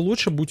гораздо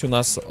лучше, будь у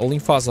нас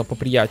лейнфаза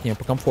поприятнее,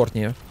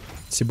 покомфортнее.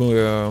 Если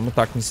бы мы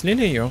так не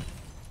слили ее,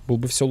 было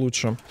бы все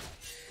лучше.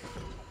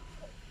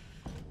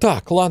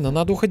 Так, ладно,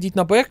 надо уходить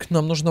на бэк.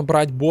 Нам нужно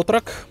брать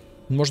ботрок.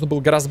 Можно было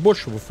гораздо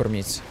больше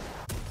выформить.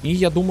 И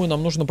я думаю,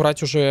 нам нужно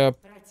брать уже...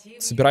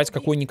 Собирать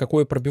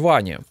какое-никакое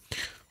пробивание.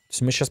 То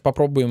есть мы сейчас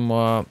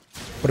попробуем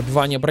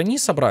пробивание брони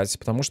собрать,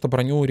 потому что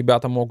броню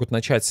ребята могут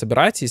начать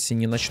собирать. Если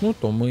не начнут,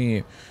 то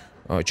мы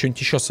что-нибудь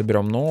еще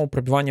соберем. Но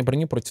пробивание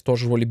брони против того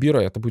же Валибира,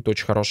 это будет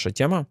очень хорошая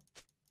тема.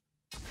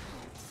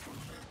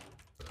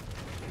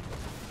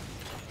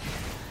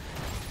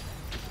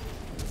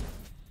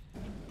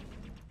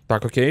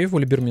 Так, окей,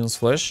 Валибир минус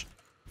флэш.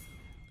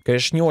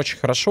 Конечно, не очень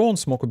хорошо, он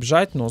смог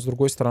убежать, но с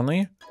другой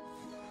стороны...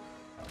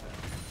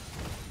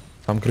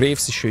 Там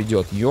Грейвс еще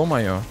идет,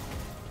 ё-моё.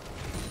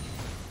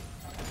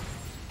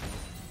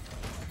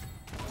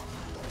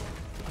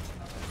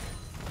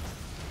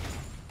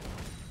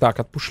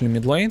 Так, отпушили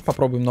мидлейн.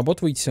 Попробуем на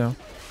бот выйти.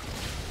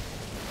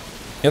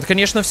 Это,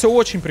 конечно, все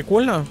очень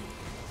прикольно.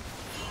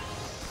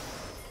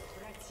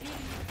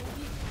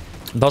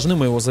 Должны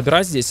мы его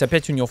забирать здесь.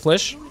 Опять у него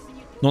флэш.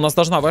 Но у нас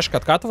должна вешка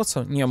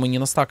откатываться. Не, мы не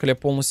настакали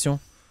полностью.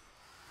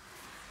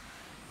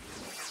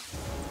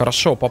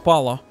 Хорошо,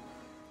 попало.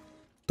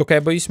 Только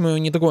я боюсь, мы ее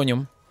не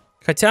догоним.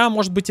 Хотя,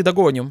 может быть, и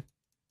догоним.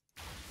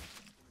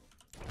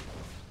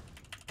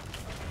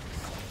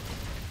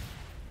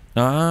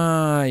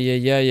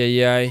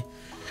 Ай-яй-яй-яй-яй.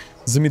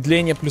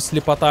 Замедление плюс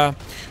слепота.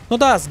 Ну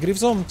да, с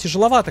грифзом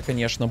тяжеловато,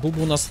 конечно. Был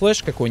бы у нас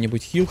флеш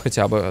какой-нибудь, хил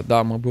хотя бы.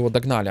 Да, мы бы его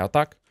догнали. А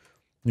так,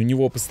 у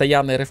него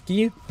постоянные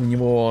рывки, у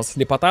него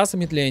слепота,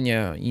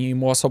 замедление. И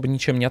ему особо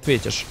ничем не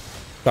ответишь.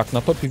 Так,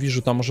 на топе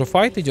вижу, там уже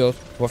файт идет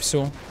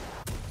вовсю.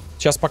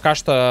 Сейчас пока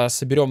что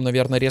соберем,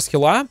 наверное, рез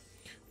хила.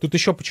 Тут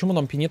еще почему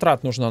нам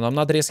пенетрат нужно? Нам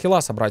надо рез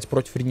хила собрать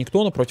против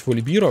Редниктона, против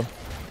Олибира.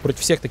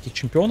 Против всех таких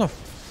чемпионов.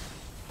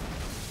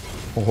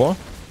 Ого.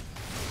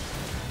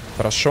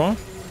 Хорошо.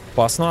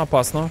 Опасно,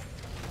 опасно.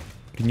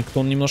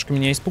 Редниктон немножко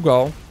меня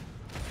испугал.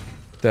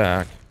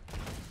 Так.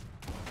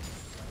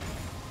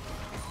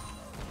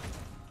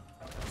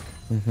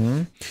 Угу.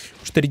 Потому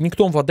что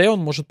Редниктон в АД, он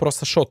может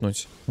просто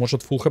шотнуть.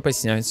 Может фулл хп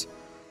снять.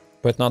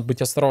 Поэтому надо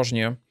быть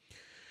осторожнее.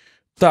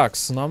 Так,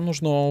 нам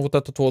нужно вот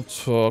этот вот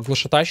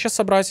глашатай сейчас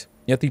собрать.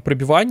 Это и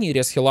пробивание, и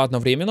рез хила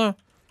одновременно.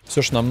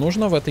 Все, что нам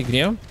нужно в этой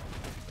игре.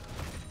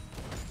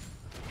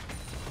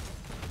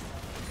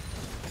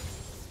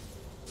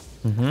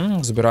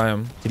 Угу,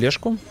 забираем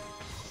тележку.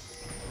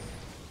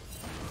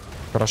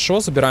 Хорошо,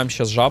 забираем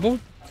сейчас жабу.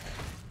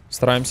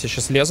 Стараемся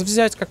сейчас лезо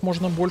взять как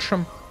можно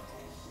больше.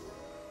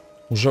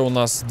 Уже у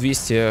нас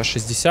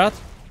 260.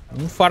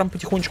 Ну, фарм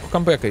потихонечку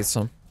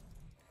камбэкается.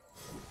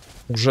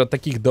 Уже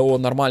таких до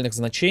нормальных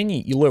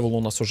значений. И левел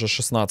у нас уже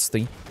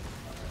 16.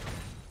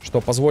 Что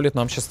позволит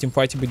нам сейчас в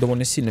тимфайте быть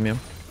довольно сильными.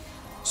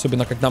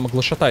 Особенно, когда мы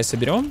глашатай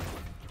соберем.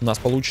 У нас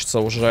получится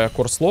уже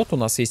кор-слот. У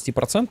нас есть и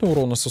процентный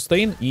урон, и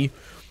сустейн, и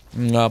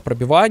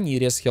пробивание, и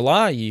рез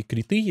хила, и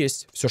криты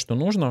есть. Все, что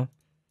нужно.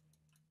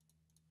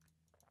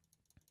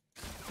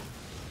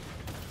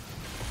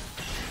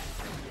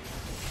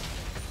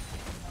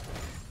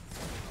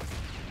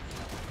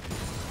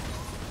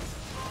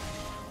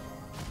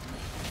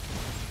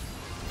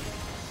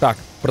 Так,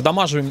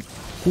 продамаживаем.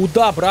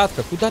 Куда,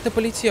 братка? Куда ты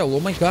полетел? О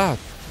май гад.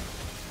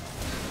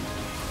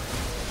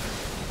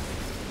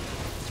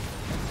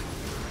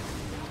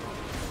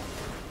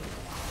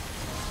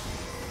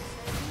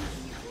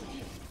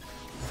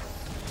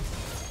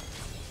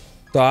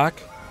 Так.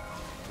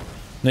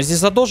 Но здесь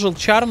задолжил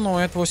чарм, но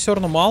этого все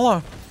равно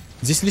мало.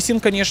 Здесь Лисин,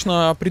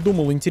 конечно,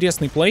 придумал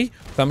интересный плей.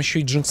 Там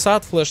еще и Джинкса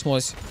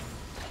отфлешнулась.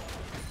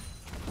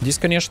 Здесь,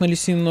 конечно,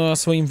 Лисин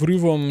своим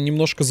врывом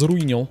немножко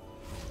заруинил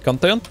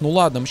контент. Ну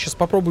ладно, мы сейчас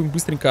попробуем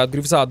быстренько от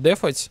грифза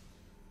отдефать.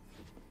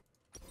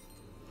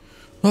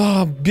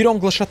 Берем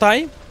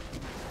глашатай.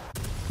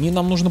 И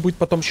нам нужно будет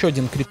потом еще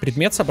один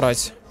крит-предмет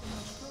собрать.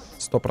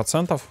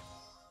 100%.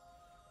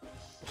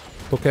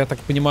 Только, я так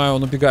понимаю,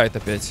 он убегает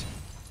опять.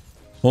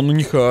 Он у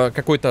них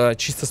какой-то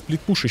чисто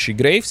сплитпушащий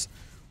Грейвс.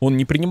 Он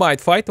не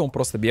принимает файта, он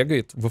просто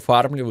бегает,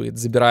 выфармливает,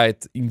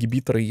 забирает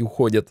ингибиторы и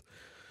уходит.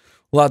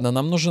 Ладно,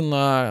 нам нужен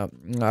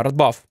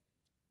редбаф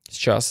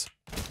сейчас.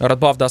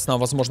 Редбаф даст нам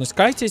возможность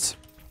кайтить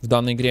в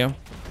данной игре.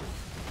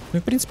 Ну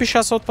и, в принципе,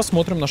 сейчас вот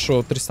посмотрим, на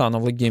что Тристана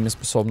в лейгейме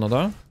способна,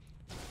 да?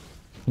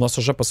 У нас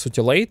уже, по сути,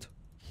 лейт.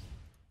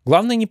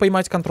 Главное не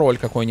поймать контроль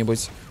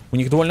какой-нибудь. У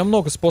них довольно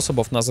много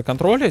способов нас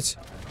законтролить.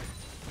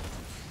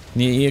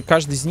 И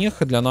каждый из них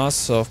для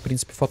нас, в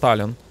принципе,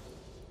 фатален.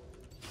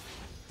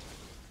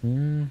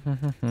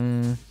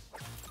 Нужно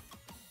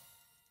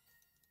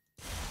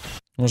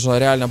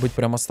реально быть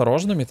прям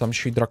осторожными. Там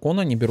еще и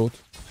дракона не берут.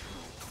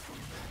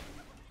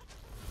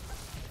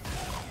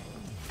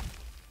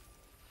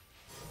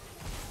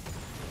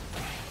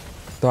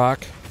 Так.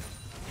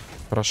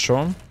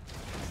 Хорошо.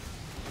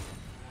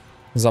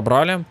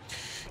 Забрали.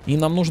 И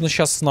нам нужно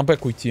сейчас на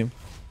бэк уйти.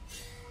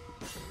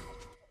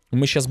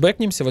 Мы сейчас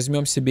бэкнемся,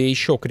 возьмем себе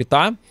еще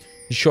крита,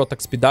 еще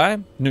атак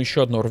спида, ну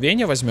еще одно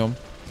рвение возьмем.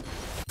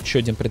 Еще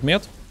один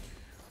предмет.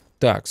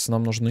 Так,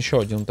 нам нужен еще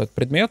один вот этот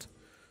предмет.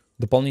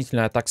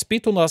 Дополнительный атак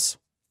спид у нас.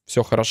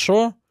 Все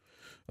хорошо.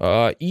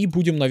 И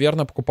будем,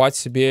 наверное, покупать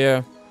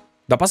себе...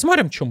 Да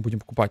посмотрим, что мы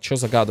будем покупать, что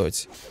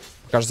загадывать.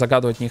 Пока же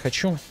загадывать не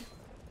хочу.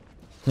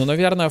 Ну,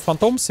 наверное,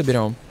 фантом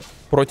соберем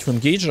против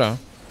ингейджа.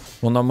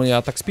 Он нам и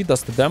атак спид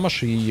даст, и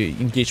дэмэдж, и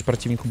ингейдж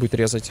противнику будет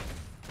резать.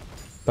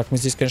 Так, мы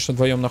здесь, конечно,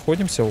 вдвоем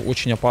находимся.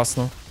 Очень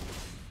опасно.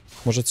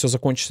 Может, все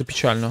закончится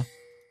печально.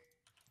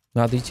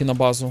 Надо идти на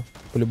базу,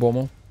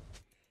 по-любому.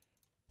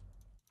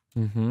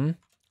 Угу.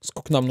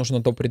 Сколько нам нужно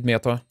до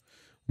предмета?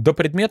 До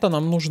предмета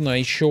нам нужно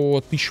еще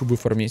 1000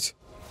 выфармить.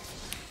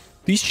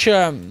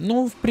 1000,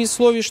 ну, при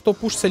условии, что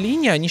пушится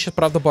линия. Они сейчас,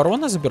 правда,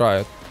 барона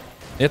забирают.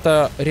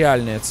 Это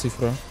реальные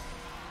цифры.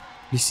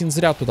 Лисин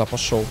зря туда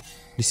пошел.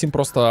 Лисин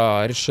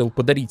просто решил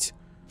подарить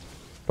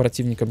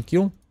противникам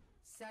килл.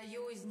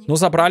 Ну,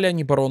 забрали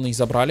они барона и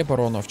забрали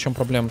барона. В чем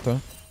проблема-то?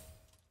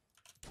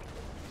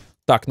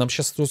 Так, нам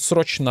сейчас тут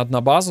срочно надо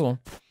на базу.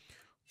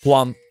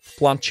 План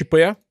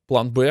ЧП,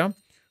 план Б.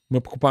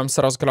 Мы покупаем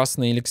сразу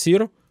красный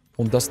эликсир.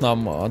 Он даст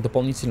нам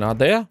дополнительно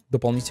АД,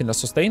 дополнительно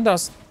сустейн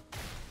даст.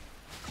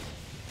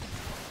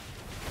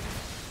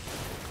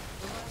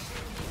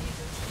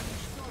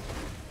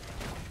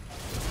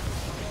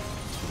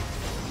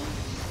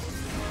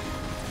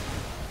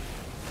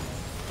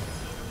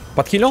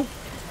 Подхилил?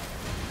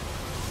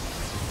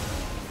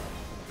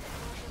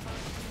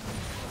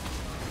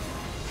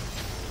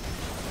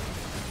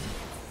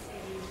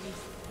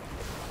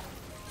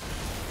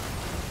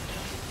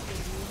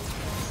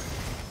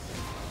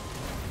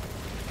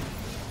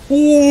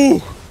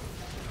 Ух!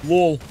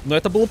 Лол. Но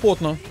это было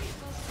потно.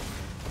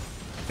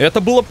 Это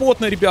было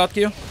потно,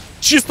 ребятки.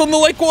 Чисто на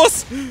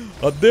лайкос!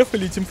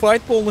 Отдефали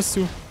тимфайт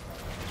полностью.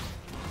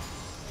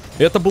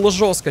 Это было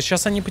жестко.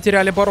 Сейчас они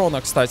потеряли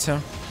барона, кстати.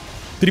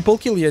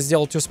 Трипл-килл я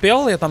сделать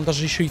успел. Я там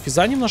даже еще и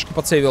физа немножко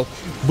подсейвил.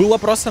 Было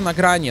просто на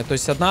грани. То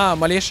есть одна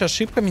малейшая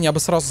ошибка, меня бы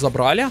сразу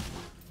забрали.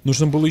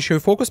 Нужно было еще и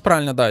фокус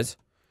правильно дать.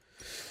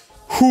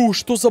 Фу,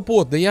 что за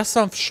бот? Да я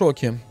сам в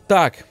шоке.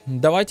 Так,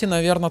 давайте,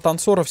 наверное,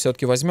 танцора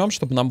все-таки возьмем,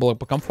 чтобы нам было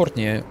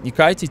покомфортнее и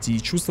кайтить,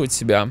 и чувствовать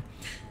себя.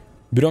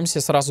 Берем себе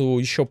сразу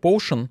еще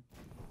поушен.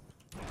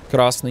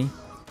 Красный.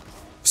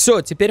 Все,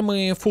 теперь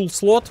мы full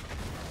слот.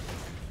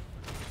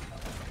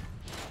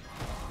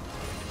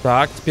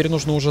 Так, теперь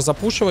нужно уже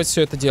запушивать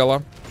все это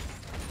дело.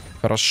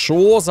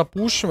 Хорошо,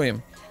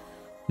 запушиваем.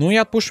 Ну и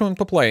отпушиваем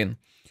топ-лейн.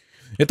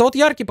 Это вот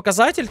яркий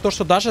показатель, то,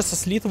 что даже со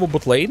слитого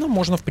ботлейна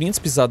можно, в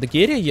принципе, за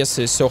адекерия,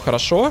 если все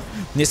хорошо.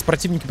 Если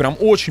противники прям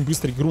очень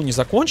быстро игру не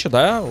закончат,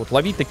 да, вот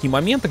ловить такие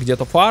моменты,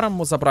 где-то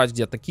фарм забрать,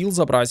 где-то килл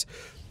забрать.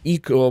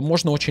 И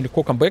можно очень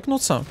легко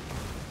камбэкнуться.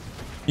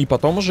 И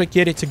потом уже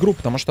керрить игру,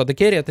 потому что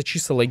адекерия это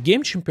чисто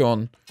лайк-гейм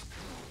чемпион.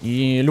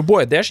 И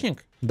любой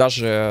адешник,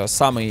 даже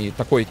самый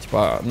такой,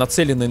 типа,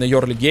 нацеленный на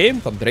early game,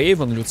 там,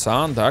 Дрейвен,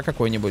 Люциан, да,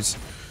 какой-нибудь,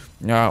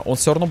 он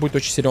все равно будет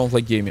очень силен в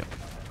лайк-гейме.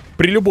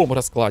 При любом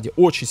раскладе.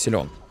 Очень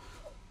силен.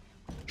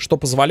 Что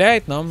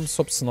позволяет нам,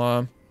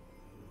 собственно,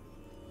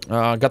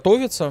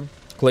 готовиться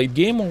к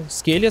лейтгейму,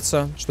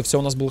 скейлиться, чтобы все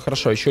у нас было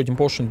хорошо. Еще один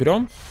поушен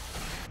берем.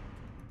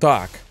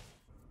 Так.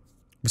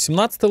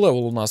 18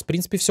 левел у нас. В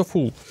принципе, все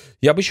фулл.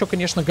 Я бы еще,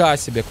 конечно, Га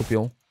себе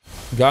купил.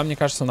 Га, мне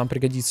кажется, нам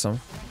пригодится.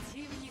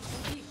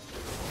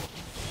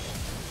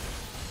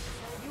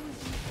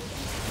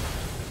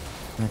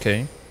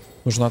 Окей.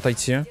 Нужно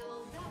отойти.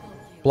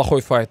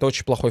 Плохой файт.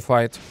 Очень плохой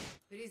файт.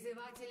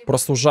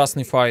 Просто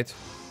ужасный файт.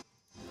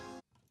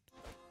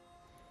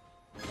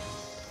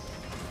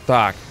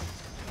 Так.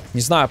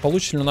 Не знаю,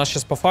 получится ли у нас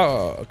сейчас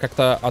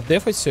как-то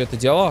отдефать все это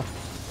дело.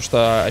 Потому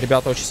что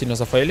ребята очень сильно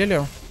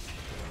зафейлили.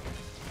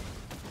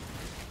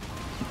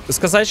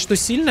 Сказать, что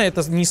сильно,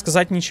 это не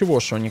сказать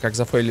ничего, что они как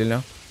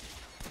зафейлили.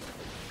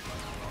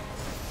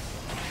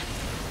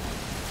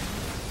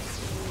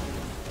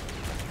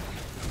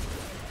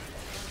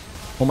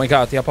 О май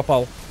гад, я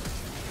попал.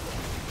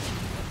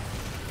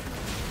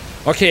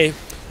 Окей.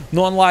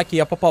 Ну, unlucky,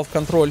 я попал в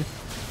контроль.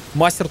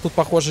 Мастер тут,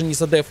 похоже, не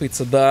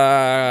задефается.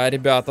 Да,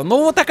 ребята.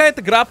 Ну, вот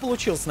такая-то игра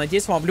получилась.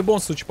 Надеюсь, вам в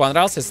любом случае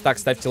понравилось. Если так,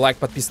 ставьте лайк,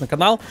 подписывайтесь на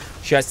канал.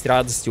 Счастья,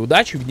 радости,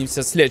 удачи.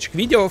 Увидимся в следующих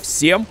видео.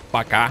 Всем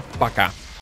пока-пока.